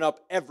 I've given up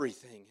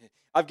everything.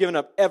 I've given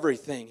up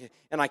everything.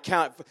 And I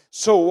count,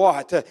 so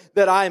what?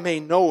 That I may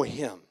know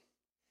Him.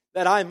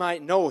 That I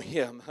might know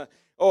Him.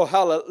 Oh,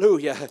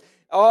 hallelujah.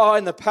 Oh,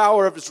 and the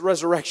power of His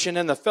resurrection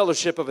and the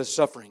fellowship of His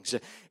sufferings.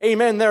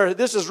 Amen.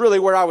 This is really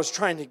where I was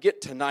trying to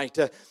get tonight.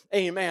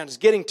 Amen. Is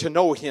getting to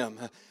know Him.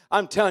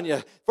 I'm telling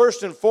you,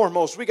 first and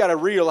foremost, we got to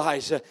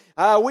realize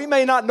we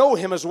may not know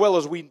Him as well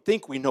as we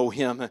think we know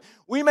Him.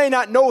 We may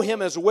not know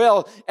Him as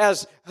well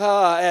as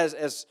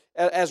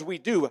we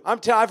do.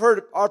 I've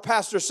heard our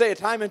pastor say it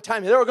time and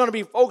time. There are going to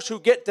be folks who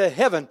get to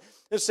heaven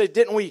and say,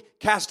 "Didn't we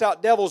cast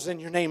out devils in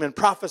Your name and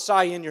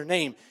prophesy in Your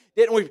name?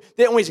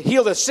 Didn't we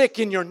heal the sick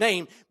in Your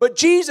name?" But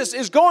Jesus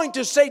is going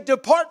to say,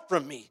 "Depart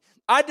from me.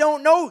 I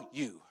don't know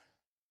you."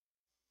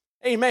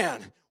 Amen.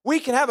 We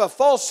can have a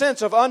false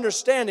sense of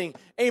understanding,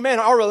 amen,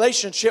 our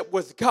relationship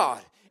with God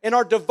and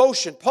our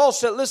devotion. Paul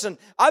said, listen,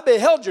 I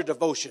beheld your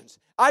devotions.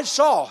 I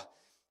saw,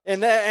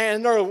 and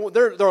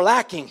they're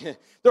lacking.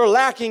 They're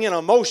lacking in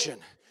emotion.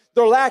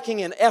 They're lacking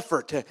in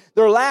effort.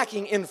 They're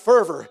lacking in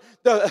fervor.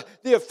 The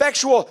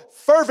effectual,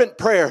 fervent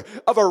prayer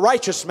of a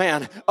righteous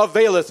man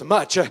availeth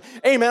much.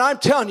 Amen. I'm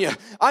telling you,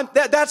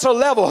 that's a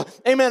level,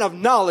 amen, of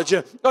knowledge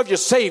of your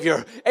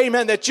Savior.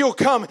 Amen. That you'll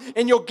come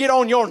and you'll get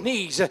on your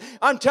knees.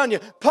 I'm telling you,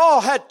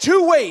 Paul had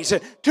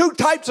two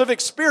types of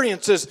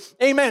experiences,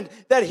 amen,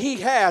 that he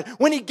had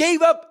when he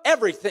gave up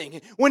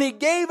everything. When he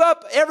gave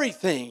up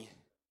everything,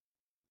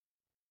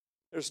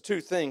 there's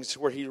two things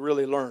where he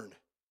really learned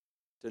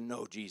to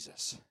know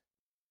Jesus.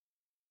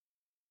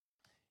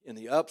 In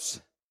the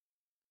ups,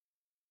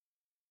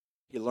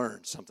 he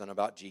learned something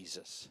about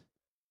Jesus.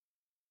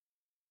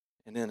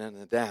 And then in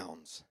the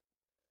downs,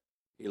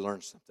 he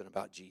learned something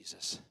about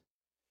Jesus.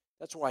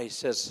 That's why he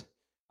says,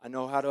 I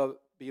know how to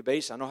be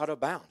abased, I know how to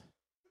abound.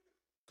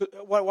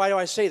 Why do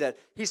I say that?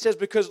 He says,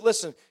 because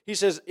listen, he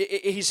says,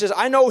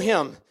 I know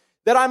Him,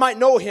 that I might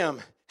know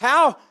Him.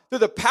 How? Through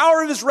the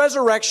power of His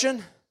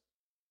resurrection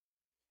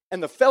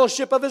and the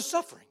fellowship of His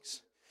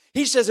sufferings.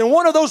 He says, in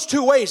one of those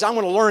two ways, I'm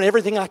going to learn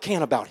everything I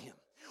can about Him.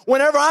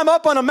 Whenever I'm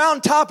up on a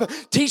mountaintop,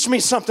 teach me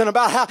something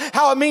about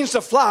how it means to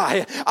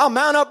fly. I'll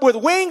mount up with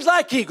wings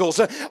like eagles.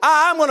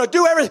 I'm going to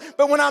do everything.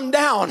 But when I'm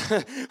down,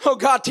 oh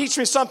God, teach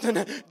me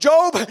something.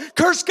 Job,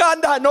 curse God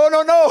and die. No.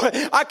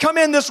 I come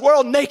in this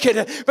world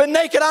naked, but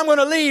naked I'm going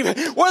to leave.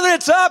 Whether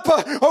it's up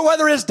or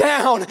whether it's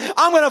down,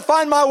 I'm going to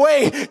find my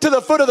way to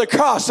the foot of the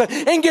cross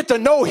and get to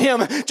know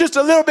Him just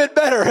a little bit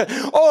better.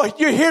 Oh,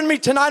 you're hearing me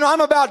tonight?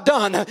 I'm about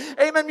done.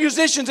 Amen.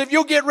 Musicians, if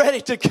you'll get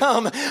ready to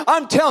come,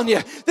 I'm telling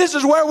you, this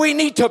is where we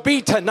need to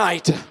be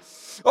tonight.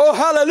 Oh,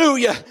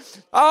 hallelujah.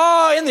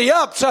 In the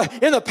ups,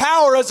 in the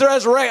power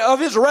of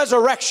His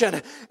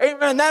resurrection.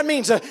 Amen. That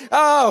means,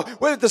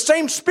 with the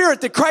same Spirit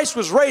that Christ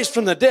was raised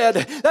from the dead,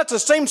 that's the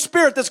same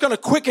Spirit that's going to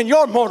quicken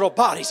your mortal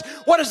bodies.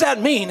 What does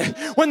that mean?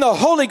 When the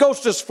Holy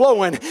Ghost is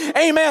flowing,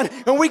 amen,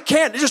 and we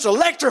can't just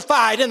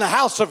electrified in the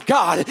house of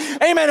God,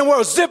 amen, and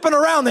we're zipping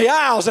around the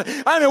aisles.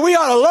 I mean, we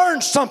ought to learn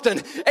something,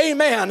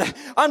 amen.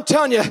 I'm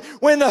telling you,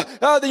 when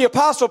the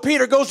Apostle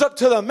Peter goes up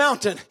to the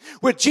mountain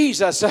with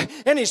Jesus,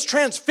 and he's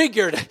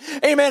transfigured,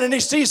 amen, and he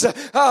sees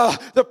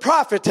the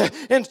prophet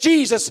and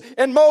Jesus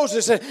and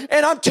Moses,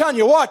 and I'm telling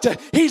you what,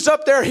 he's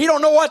up there, he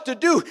don't know what to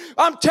do.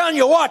 I'm telling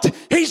you what,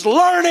 he's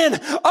learning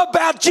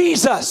about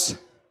Jesus.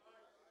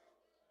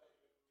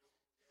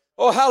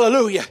 Oh,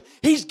 hallelujah.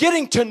 He's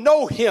getting to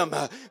know Him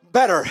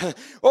better.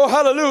 Oh,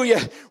 hallelujah.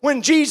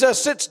 When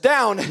Jesus sits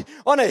down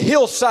on a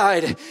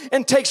hillside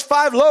and takes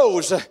 5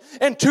 loaves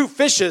and 2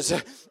 fishes,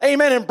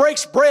 amen, and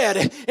breaks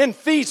bread and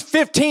feeds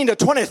 15 to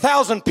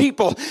 20,000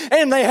 people,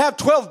 and they have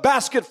 12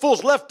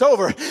 basketfuls left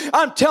over.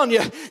 I'm telling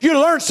you, you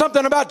learn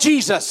something about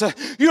Jesus.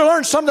 You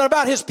learn something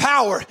about His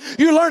power.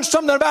 You learn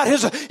something about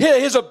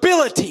His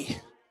ability.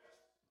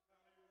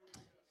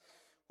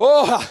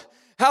 Oh,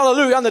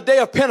 hallelujah. On the day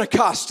of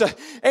Pentecost,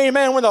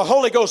 amen, when the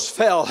Holy Ghost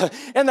fell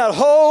and that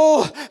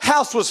whole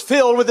house was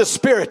filled with the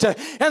Spirit,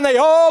 and they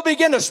all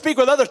began to speak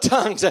with other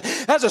tongues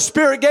as the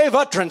Spirit gave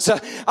utterance.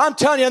 I'm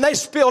telling you, and they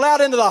spilled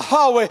out into the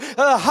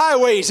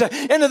highways,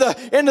 into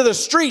the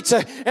streets,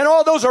 and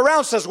all those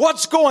around says,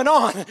 what's going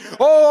on?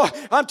 Oh,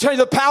 I'm telling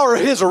you, the power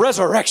of His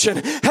resurrection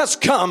has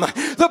come.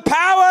 The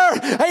power,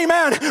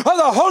 amen, of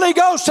the Holy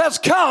Ghost has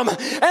come.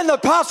 And the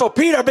Apostle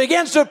Peter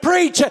begins to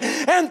preach,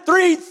 and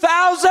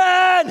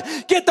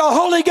 3,000 get the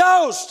Holy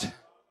Ghost.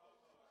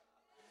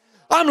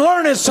 I'm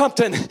learning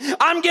something.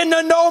 I'm getting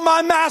to know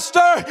my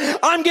Master.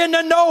 I'm getting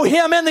to know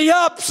Him in the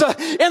ups,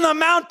 in the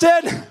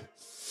mountain.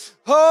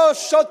 Oh,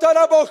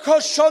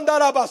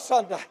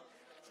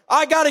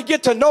 I got to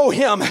get to know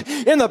Him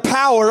in the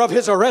power of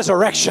His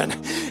resurrection.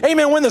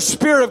 Amen. When the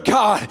Spirit of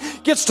God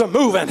gets to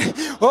moving.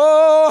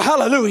 Oh,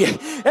 hallelujah.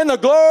 And the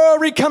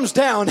glory comes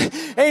down.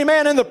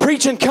 Amen. And the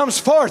preaching comes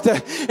forth.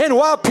 And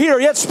while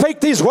Peter yet spake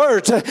these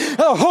words,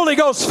 the Holy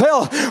Ghost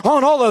fell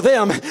on all of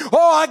them.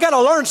 Oh, I got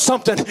to learn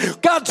something.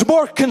 God's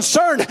more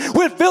concerned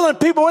with filling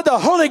people with the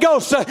Holy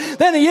Ghost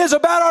than He is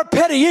about our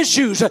petty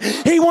issues.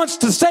 He wants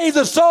to save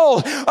the soul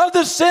of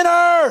the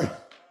sinner.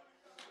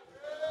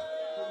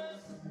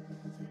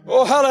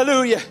 Oh,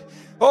 hallelujah.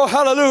 Oh,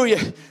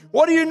 hallelujah.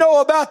 What do you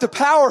know about the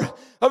power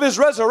of His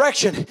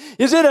resurrection?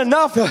 Is it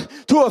enough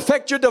to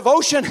affect your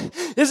devotion?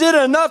 Is it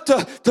enough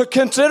to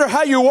consider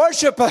how you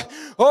worship?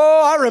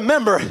 Oh, I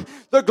remember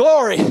the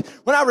glory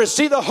when I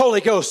received the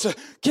Holy Ghost.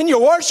 Can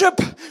you worship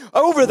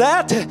over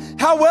that?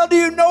 How well do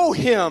you know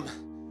Him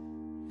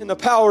in the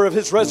power of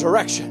His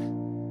resurrection?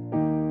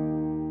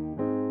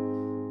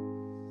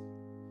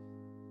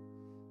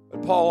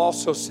 But Paul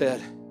also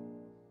said,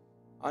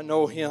 I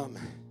know Him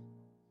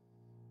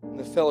in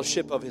the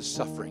fellowship of His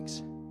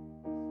sufferings.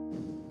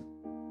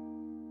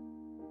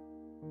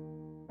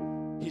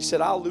 He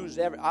said, I'll lose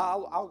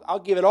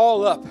I'll give it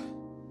all up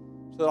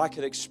so that I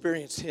could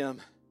experience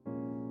Him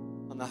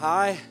on the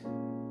high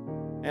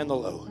and the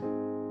low.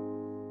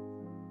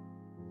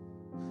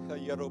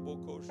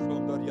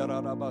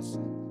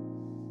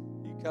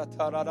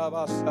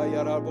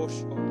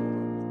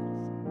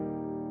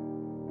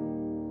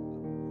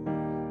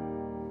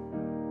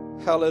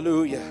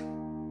 Hallelujah.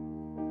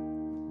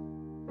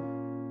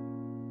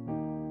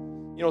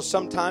 You know,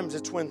 sometimes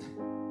it's when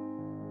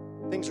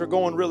things are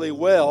going really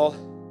well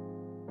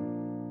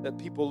that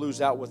people lose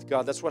out with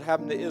God. That's what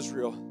happened to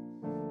Israel.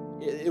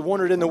 It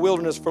wandered in the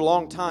wilderness for a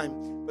long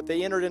time, but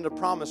they entered into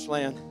promised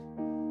land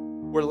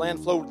where the land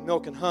flowed with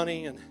milk and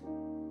honey.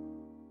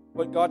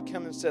 But God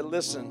came and said,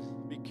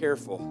 listen, be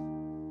careful.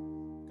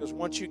 Because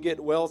once you get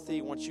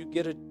wealthy, once you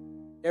get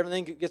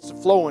everything gets to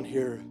flowing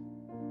here,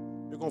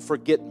 you're going to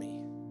forget me.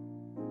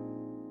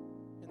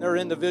 And there are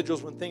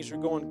individuals when things are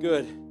going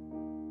good,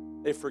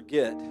 they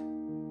forget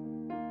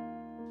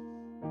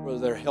where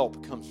their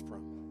help comes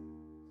from.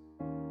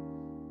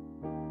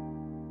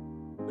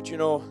 But you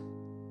know,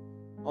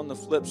 on the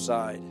flip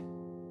side,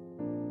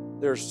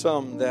 there's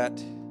some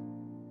that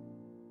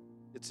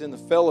it's in the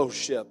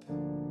fellowship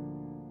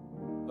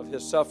of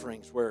His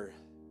sufferings where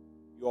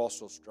you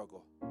also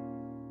struggle.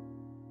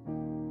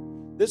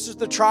 This is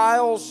the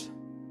trials.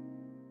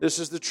 This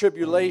is the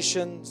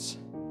tribulations.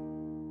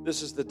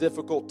 This is the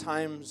difficult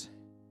times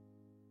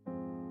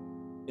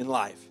in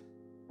life.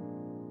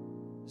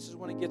 This is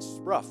when it gets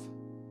rough.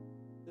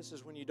 This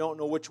is when you don't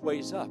know which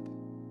way's up.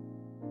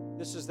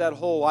 This is that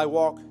whole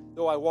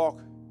though I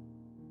walk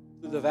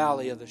through the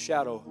valley of the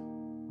shadow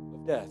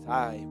of death,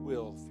 I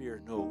will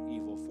fear no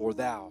evil, for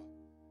Thou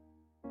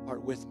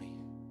art with me.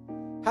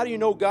 How do you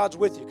know God's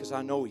with you? Because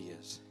I know He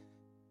is.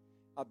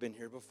 I've been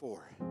here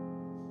before.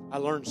 I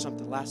learned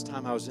something last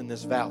time I was in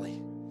this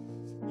valley.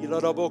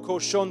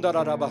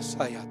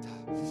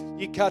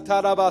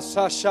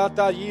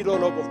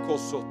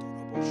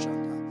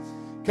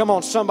 Come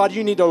on, somebody,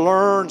 you need to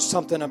learn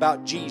something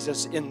about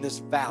Jesus in this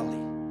valley.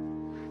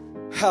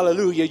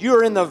 Hallelujah.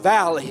 You're in the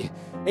valley,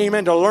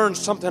 amen, to learn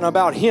something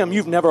about Him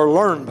you've never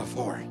learned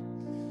before.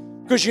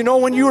 Because you know,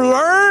 when you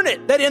learn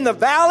it, that in the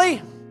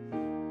valley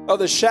of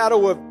the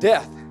shadow of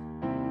death,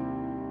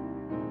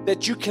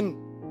 that you can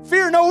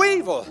fear no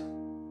evil.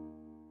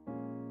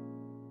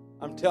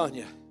 I'm telling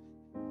you,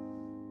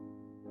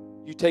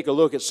 you take a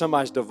look at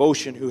somebody's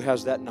devotion who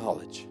has that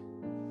knowledge.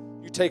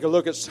 You take a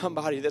look at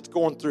somebody that's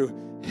going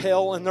through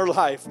hell in their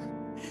life,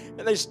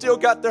 and they still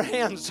got their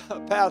hands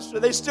up, Pastor.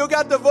 They still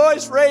got the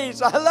voice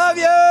raised. I love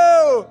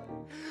you.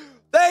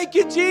 Thank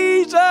you,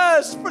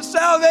 Jesus, for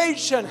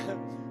salvation.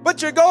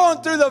 But you're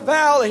going through the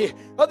valley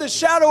of the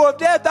shadow of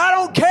death. I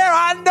don't care.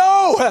 I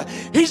know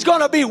He's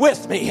going to be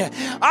with me.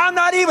 I'm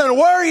not even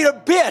worried a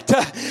bit.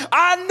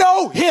 I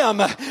know Him.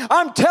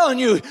 I'm telling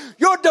you,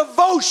 your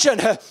devotion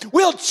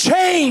will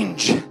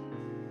change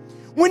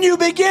when you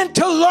begin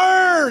to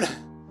learn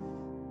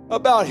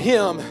about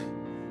Him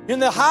in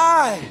the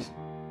highs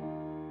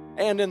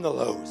and in the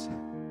lows.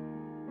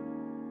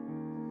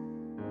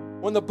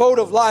 When the boat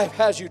of life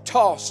has you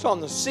tossed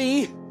on the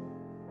sea,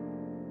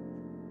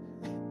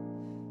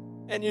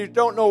 and you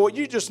don't know what,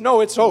 you just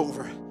know it's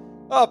over.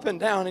 Up and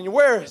down. And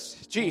where is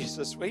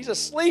Jesus? He's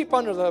asleep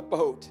under the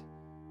boat.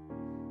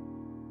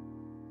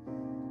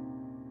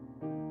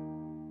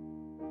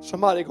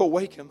 Somebody go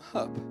wake Him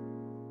up.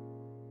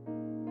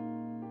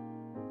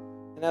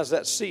 And as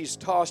that sea's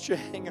tossed, you're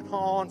hanging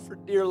on for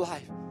dear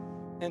life.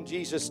 And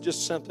Jesus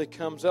just simply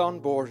comes on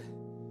board,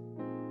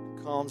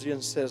 calms you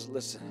and says,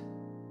 listen,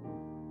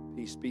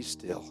 peace, be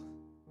still.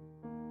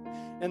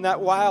 And that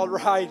wild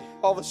ride,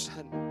 all of a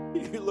sudden,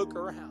 you look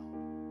around.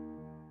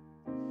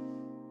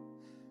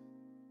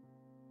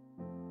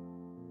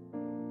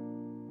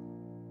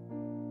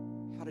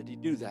 How did He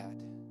do that?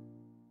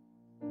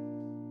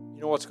 You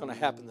know what's going to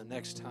happen the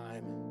next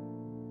time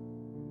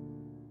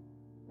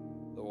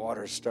the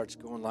water starts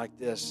going like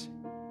this?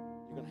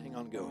 You're going to hang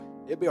on and go,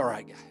 it'll be all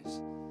right,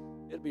 guys.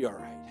 It'll be all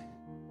right.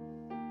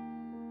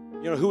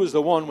 You know, who was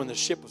the one when the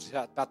ship was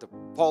about to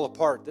fall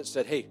apart that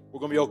said, hey, we're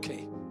going to be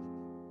okay?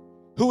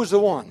 Who was the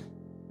one?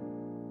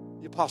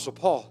 The Apostle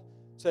Paul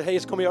said, hey,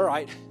 it's going to be all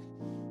right.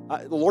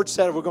 The Lord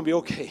said we're going to be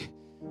okay.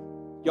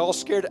 Y'all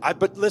scared?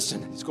 But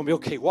listen, it's going to be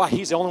okay. Why?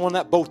 He's the only one in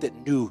that boat that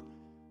knew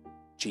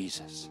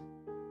Jesus.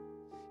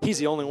 He's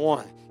the only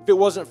one. If it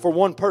wasn't for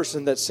one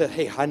person that said,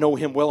 hey, I know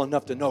Him well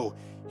enough to know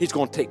He's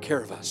going to take care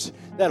of us,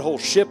 that whole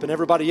ship and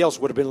everybody else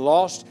would have been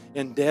lost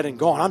and dead and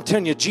gone. I'm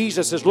telling you,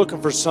 Jesus is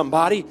looking for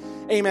somebody.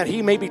 Amen.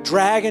 He may be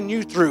dragging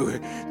you through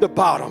the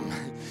bottom.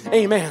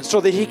 Amen.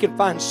 So that He can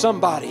find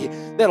somebody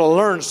that'll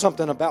learn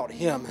something about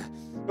Him.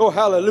 Oh,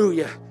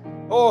 hallelujah.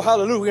 Oh,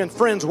 hallelujah. And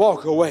friends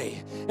walk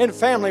away. And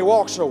family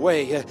walks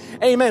away.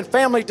 Amen.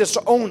 Family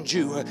disowns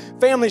you.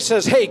 Family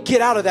says, hey,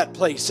 get out of that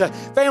place.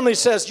 Family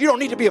says, you don't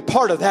need to be a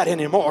part of that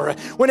anymore.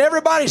 When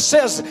everybody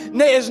says,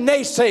 is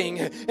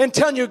naysaying and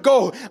telling you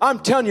go, I'm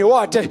telling you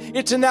what,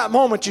 it's in that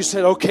moment you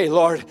said, okay,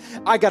 Lord,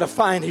 I got to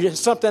find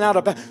something out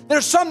about.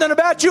 There's something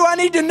about you I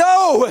need to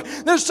know.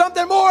 There's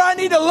something more I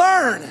need to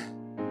learn.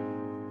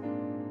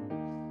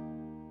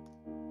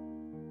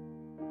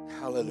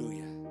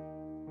 Hallelujah.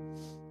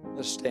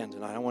 Let's stand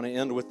tonight. I want to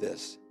end with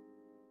this.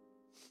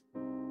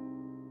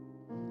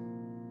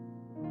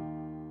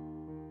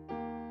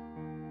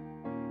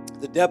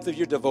 The depth of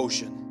your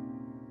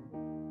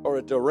devotion or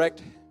a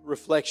direct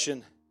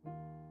reflection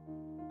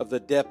of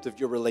the depth of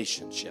your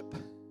relationship.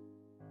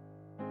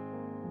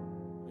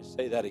 Let me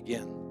say that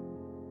again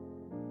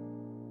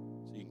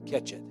so you can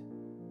catch it.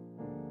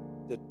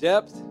 The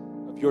depth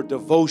of your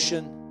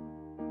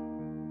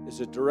devotion is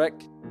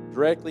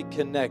directly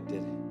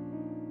connected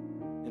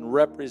and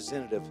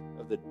representative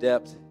of the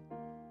depth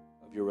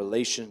of your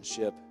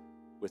relationship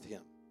with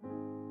Him.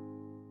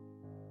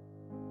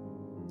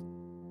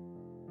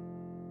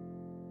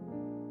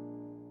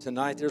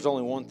 Tonight, there's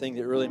only one thing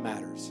that really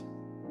matters,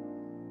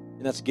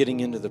 and that's getting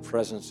into the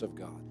presence of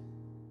God.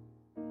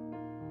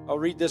 I'll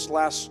read this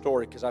last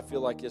story because I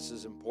feel like this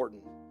is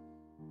important,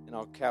 and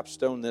I'll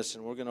capstone this,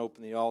 and we're going to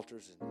open the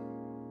altars.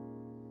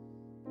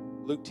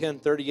 Luke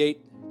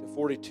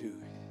 10:38-42.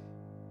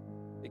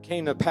 It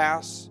came to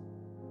pass,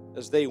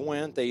 as they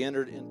went, they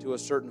entered into a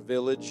certain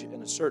village,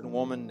 and a certain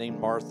woman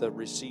named Martha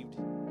received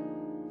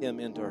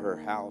Him into her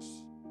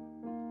house.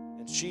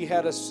 And she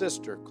had a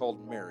sister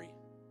called Mary,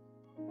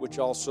 which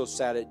also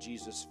sat at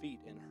Jesus' feet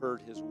and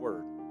heard His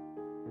word.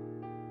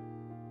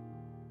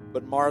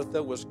 But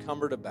Martha was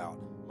cumbered about,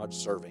 much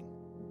serving.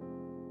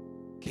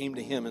 Came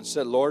to Him and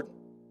said, Lord,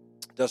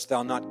 dost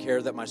Thou not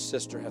care that my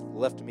sister hath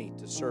left me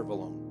to serve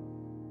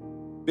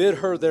alone? Bid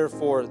her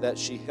therefore that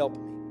she help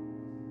me.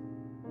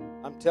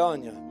 I'm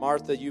telling you,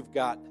 Martha, you've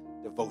got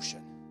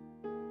devotion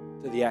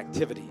to the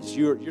activities.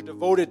 You're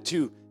devoted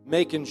to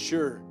making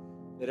sure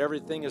that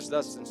everything is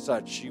thus and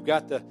such.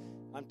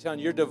 I'm telling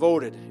you, you're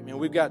devoted. I mean,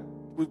 we've got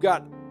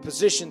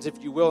positions,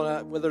 if you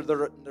will, whether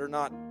they're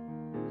not.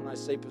 When I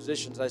say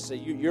positions, I say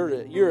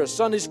you're a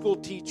Sunday school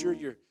teacher.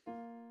 You're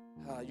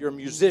a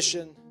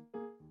musician.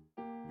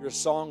 You're a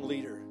song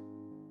leader.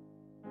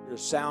 You're a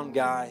sound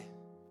guy.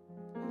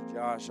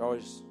 Josh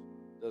always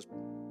does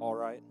all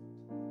right.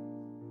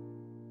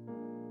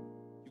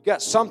 You've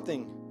got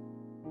something.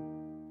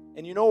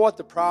 And you know what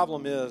the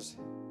problem is?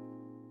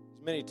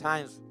 Many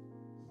times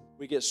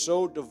we get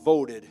so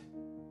devoted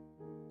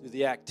to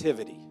the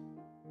activity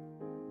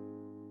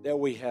that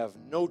we have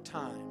no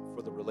time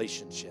for the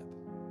relationship.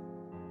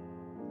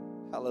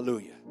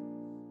 Hallelujah.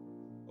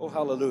 Oh,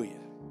 hallelujah.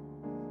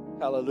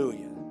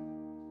 Hallelujah.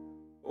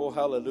 Oh,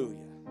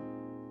 hallelujah.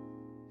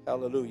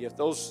 Hallelujah.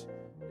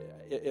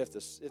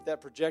 If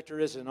that projector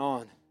isn't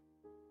on,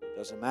 it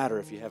doesn't matter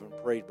if you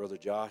haven't prayed, Brother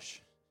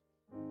Josh.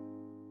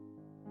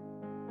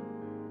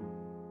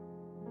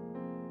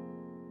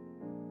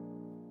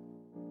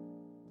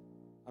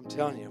 I'm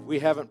telling you, if we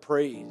haven't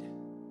prayed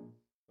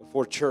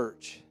before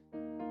church,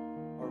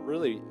 or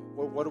really,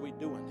 what are we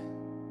doing?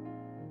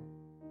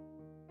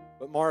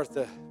 But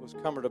Martha was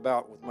cumbered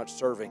about with much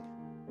serving.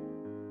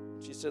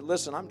 She said,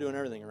 listen, I'm doing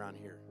everything around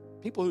here.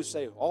 People who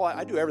say, oh,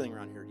 I do everything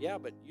around here. Yeah,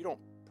 but you don't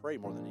pray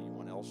more than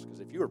anyone else, because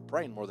if you were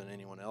praying more than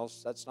anyone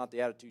else, that's not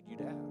the attitude you'd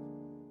have.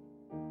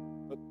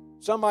 But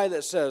somebody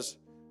that says,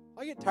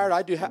 I get tired, I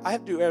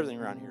have to do everything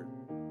around here.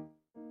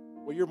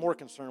 Well, you're more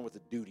concerned with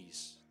the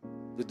duties,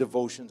 the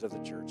devotions of the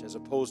church, as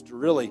opposed to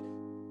really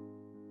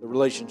the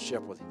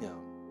relationship with Him.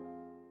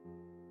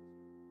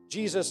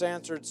 Jesus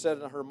answered, said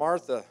to her,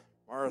 Martha,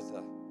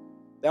 Martha,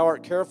 thou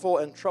art careful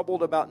and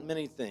troubled about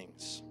many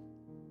things,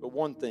 but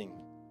one thing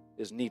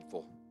is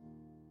needful,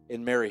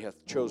 and Mary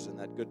hath chosen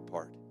that good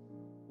part,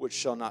 which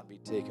shall not be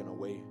taken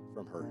away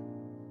from her.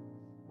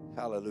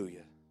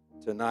 Hallelujah.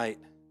 Tonight,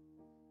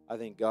 I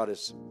think God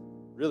is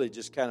really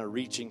just kind of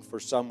reaching for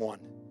someone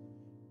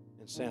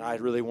and saying, I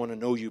really want to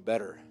know you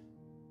better.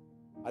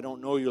 I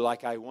don't know you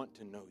like I want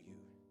to know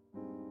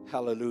you.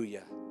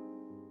 Hallelujah.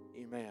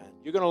 Amen.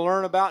 You're going to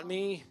learn about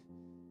me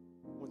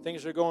when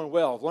things are going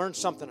well. Learn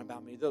something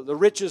about me, the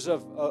riches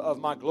of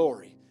my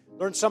glory.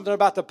 Learn something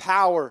about the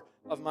power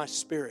of my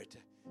spirit.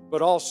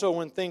 But also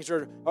when things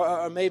are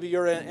maybe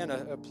you're in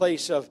a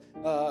place of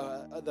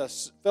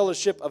the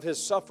fellowship of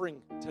His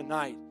suffering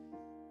tonight.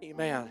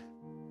 Amen.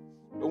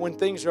 But when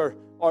things are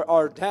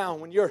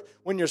down,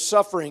 when you're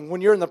suffering,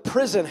 when you're in the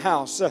prison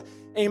house,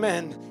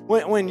 amen.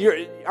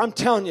 I'm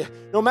telling you,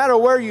 no matter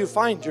where you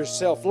find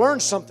yourself, learn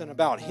something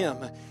about Him.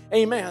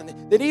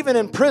 Amen. That even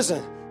in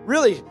prison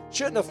really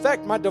shouldn't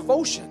affect my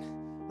devotion,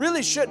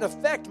 really shouldn't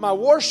affect my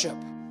worship,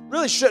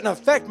 really shouldn't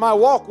affect my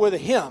walk with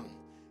Him.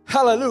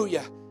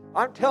 Hallelujah.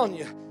 I'm telling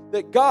you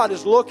that God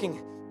is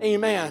looking,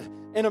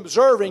 amen, and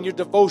observing your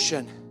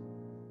devotion.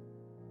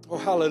 Oh,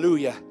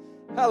 hallelujah.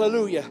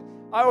 Hallelujah.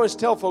 I always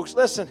tell folks,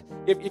 listen,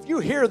 if you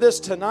hear this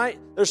tonight,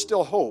 there's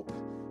still hope.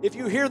 If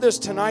you hear this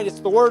tonight, it's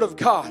the Word of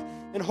God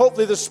and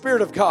hopefully the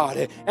Spirit of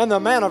God and the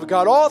man of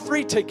God, all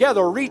three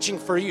together reaching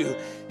for you.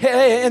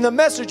 And the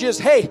message is,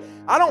 hey,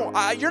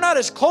 you're not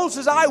as close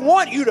as I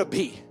want you to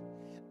be.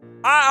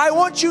 I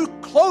want you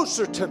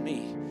closer to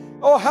me.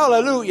 Oh,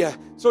 hallelujah.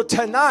 So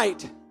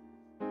tonight,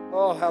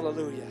 oh,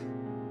 hallelujah.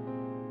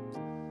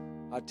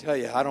 I tell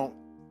you, I don't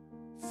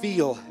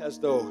feel as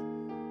though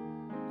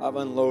I've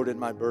unloaded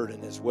my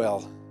burden as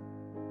well.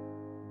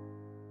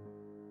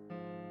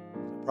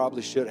 I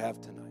probably should have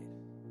tonight.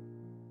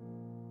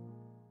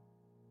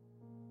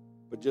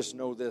 But just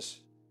know this,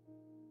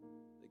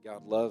 that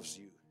God loves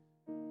you.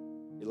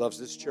 He loves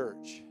this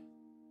church.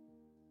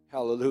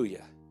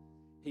 Hallelujah.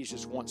 He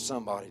just wants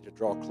somebody to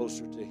draw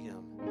closer to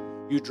Him.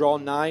 You draw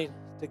nigh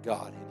to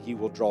God, and He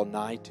will draw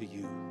nigh to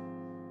you.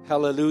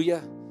 Hallelujah.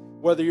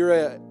 Whether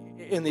you're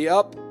in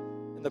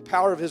the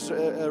power of His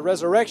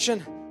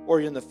resurrection, or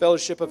you're in the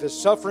fellowship of His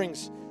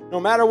sufferings,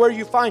 no matter where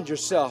you find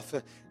yourself,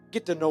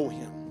 get to know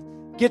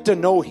Him. Get to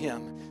know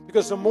Him.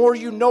 Because the more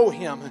you know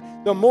Him,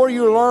 the more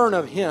you learn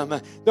of Him,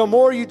 the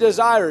more you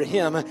desire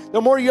Him,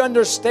 the more you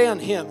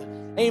understand Him.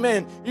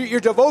 Amen. Your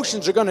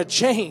devotions are going to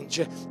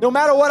change no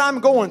matter what I'm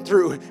going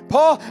through.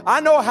 Paul, I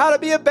know how to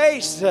be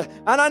abased and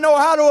I know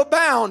how to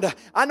abound.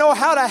 I know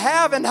how to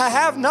have and to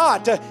have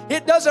not.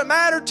 It doesn't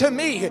matter to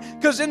me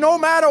because no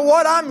matter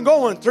what I'm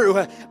going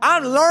through,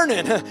 I'm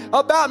learning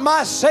about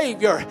my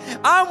Savior.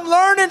 I'm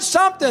learning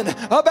something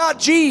about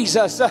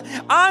Jesus.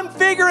 I'm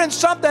figuring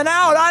something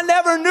out I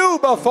never knew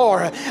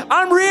before.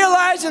 I'm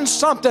realizing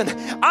something.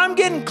 I'm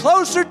getting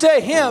closer to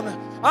Him.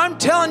 I'm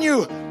telling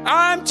you,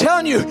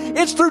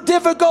 it's through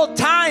difficult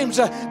times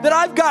that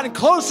I've gotten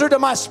closer to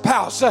my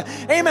spouse.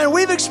 Amen.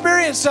 We've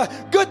experienced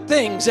good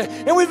things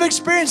and we've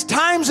experienced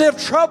times of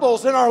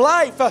troubles in our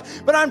life.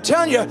 But I'm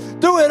telling you,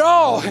 through it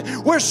all,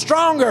 we're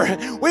stronger.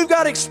 We've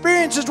got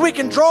experiences we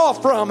can draw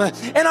from.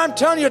 And I'm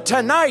telling you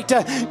tonight,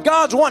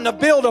 God's wanting to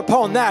build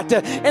upon that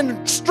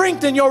and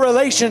strengthen your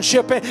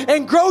relationship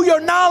and grow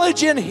your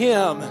knowledge in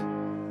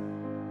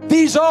Him.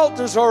 These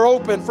altars are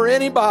open for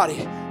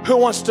anybody who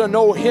wants to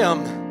know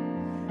Him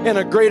in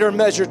a greater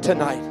measure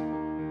tonight.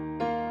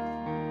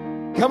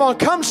 Come on,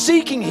 come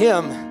seeking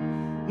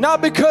Him. Not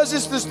because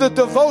this is the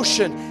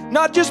devotion,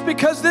 not just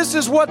because this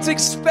is what's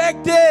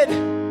expected.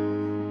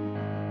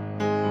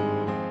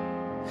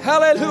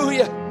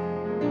 Hallelujah.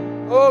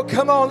 Oh,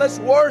 come on, let's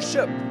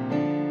worship.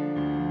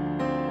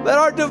 Let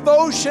our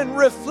devotion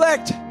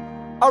reflect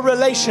our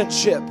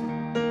relationship.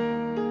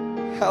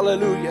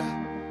 Hallelujah.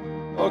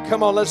 Oh,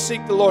 come on, let's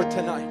seek the Lord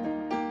tonight.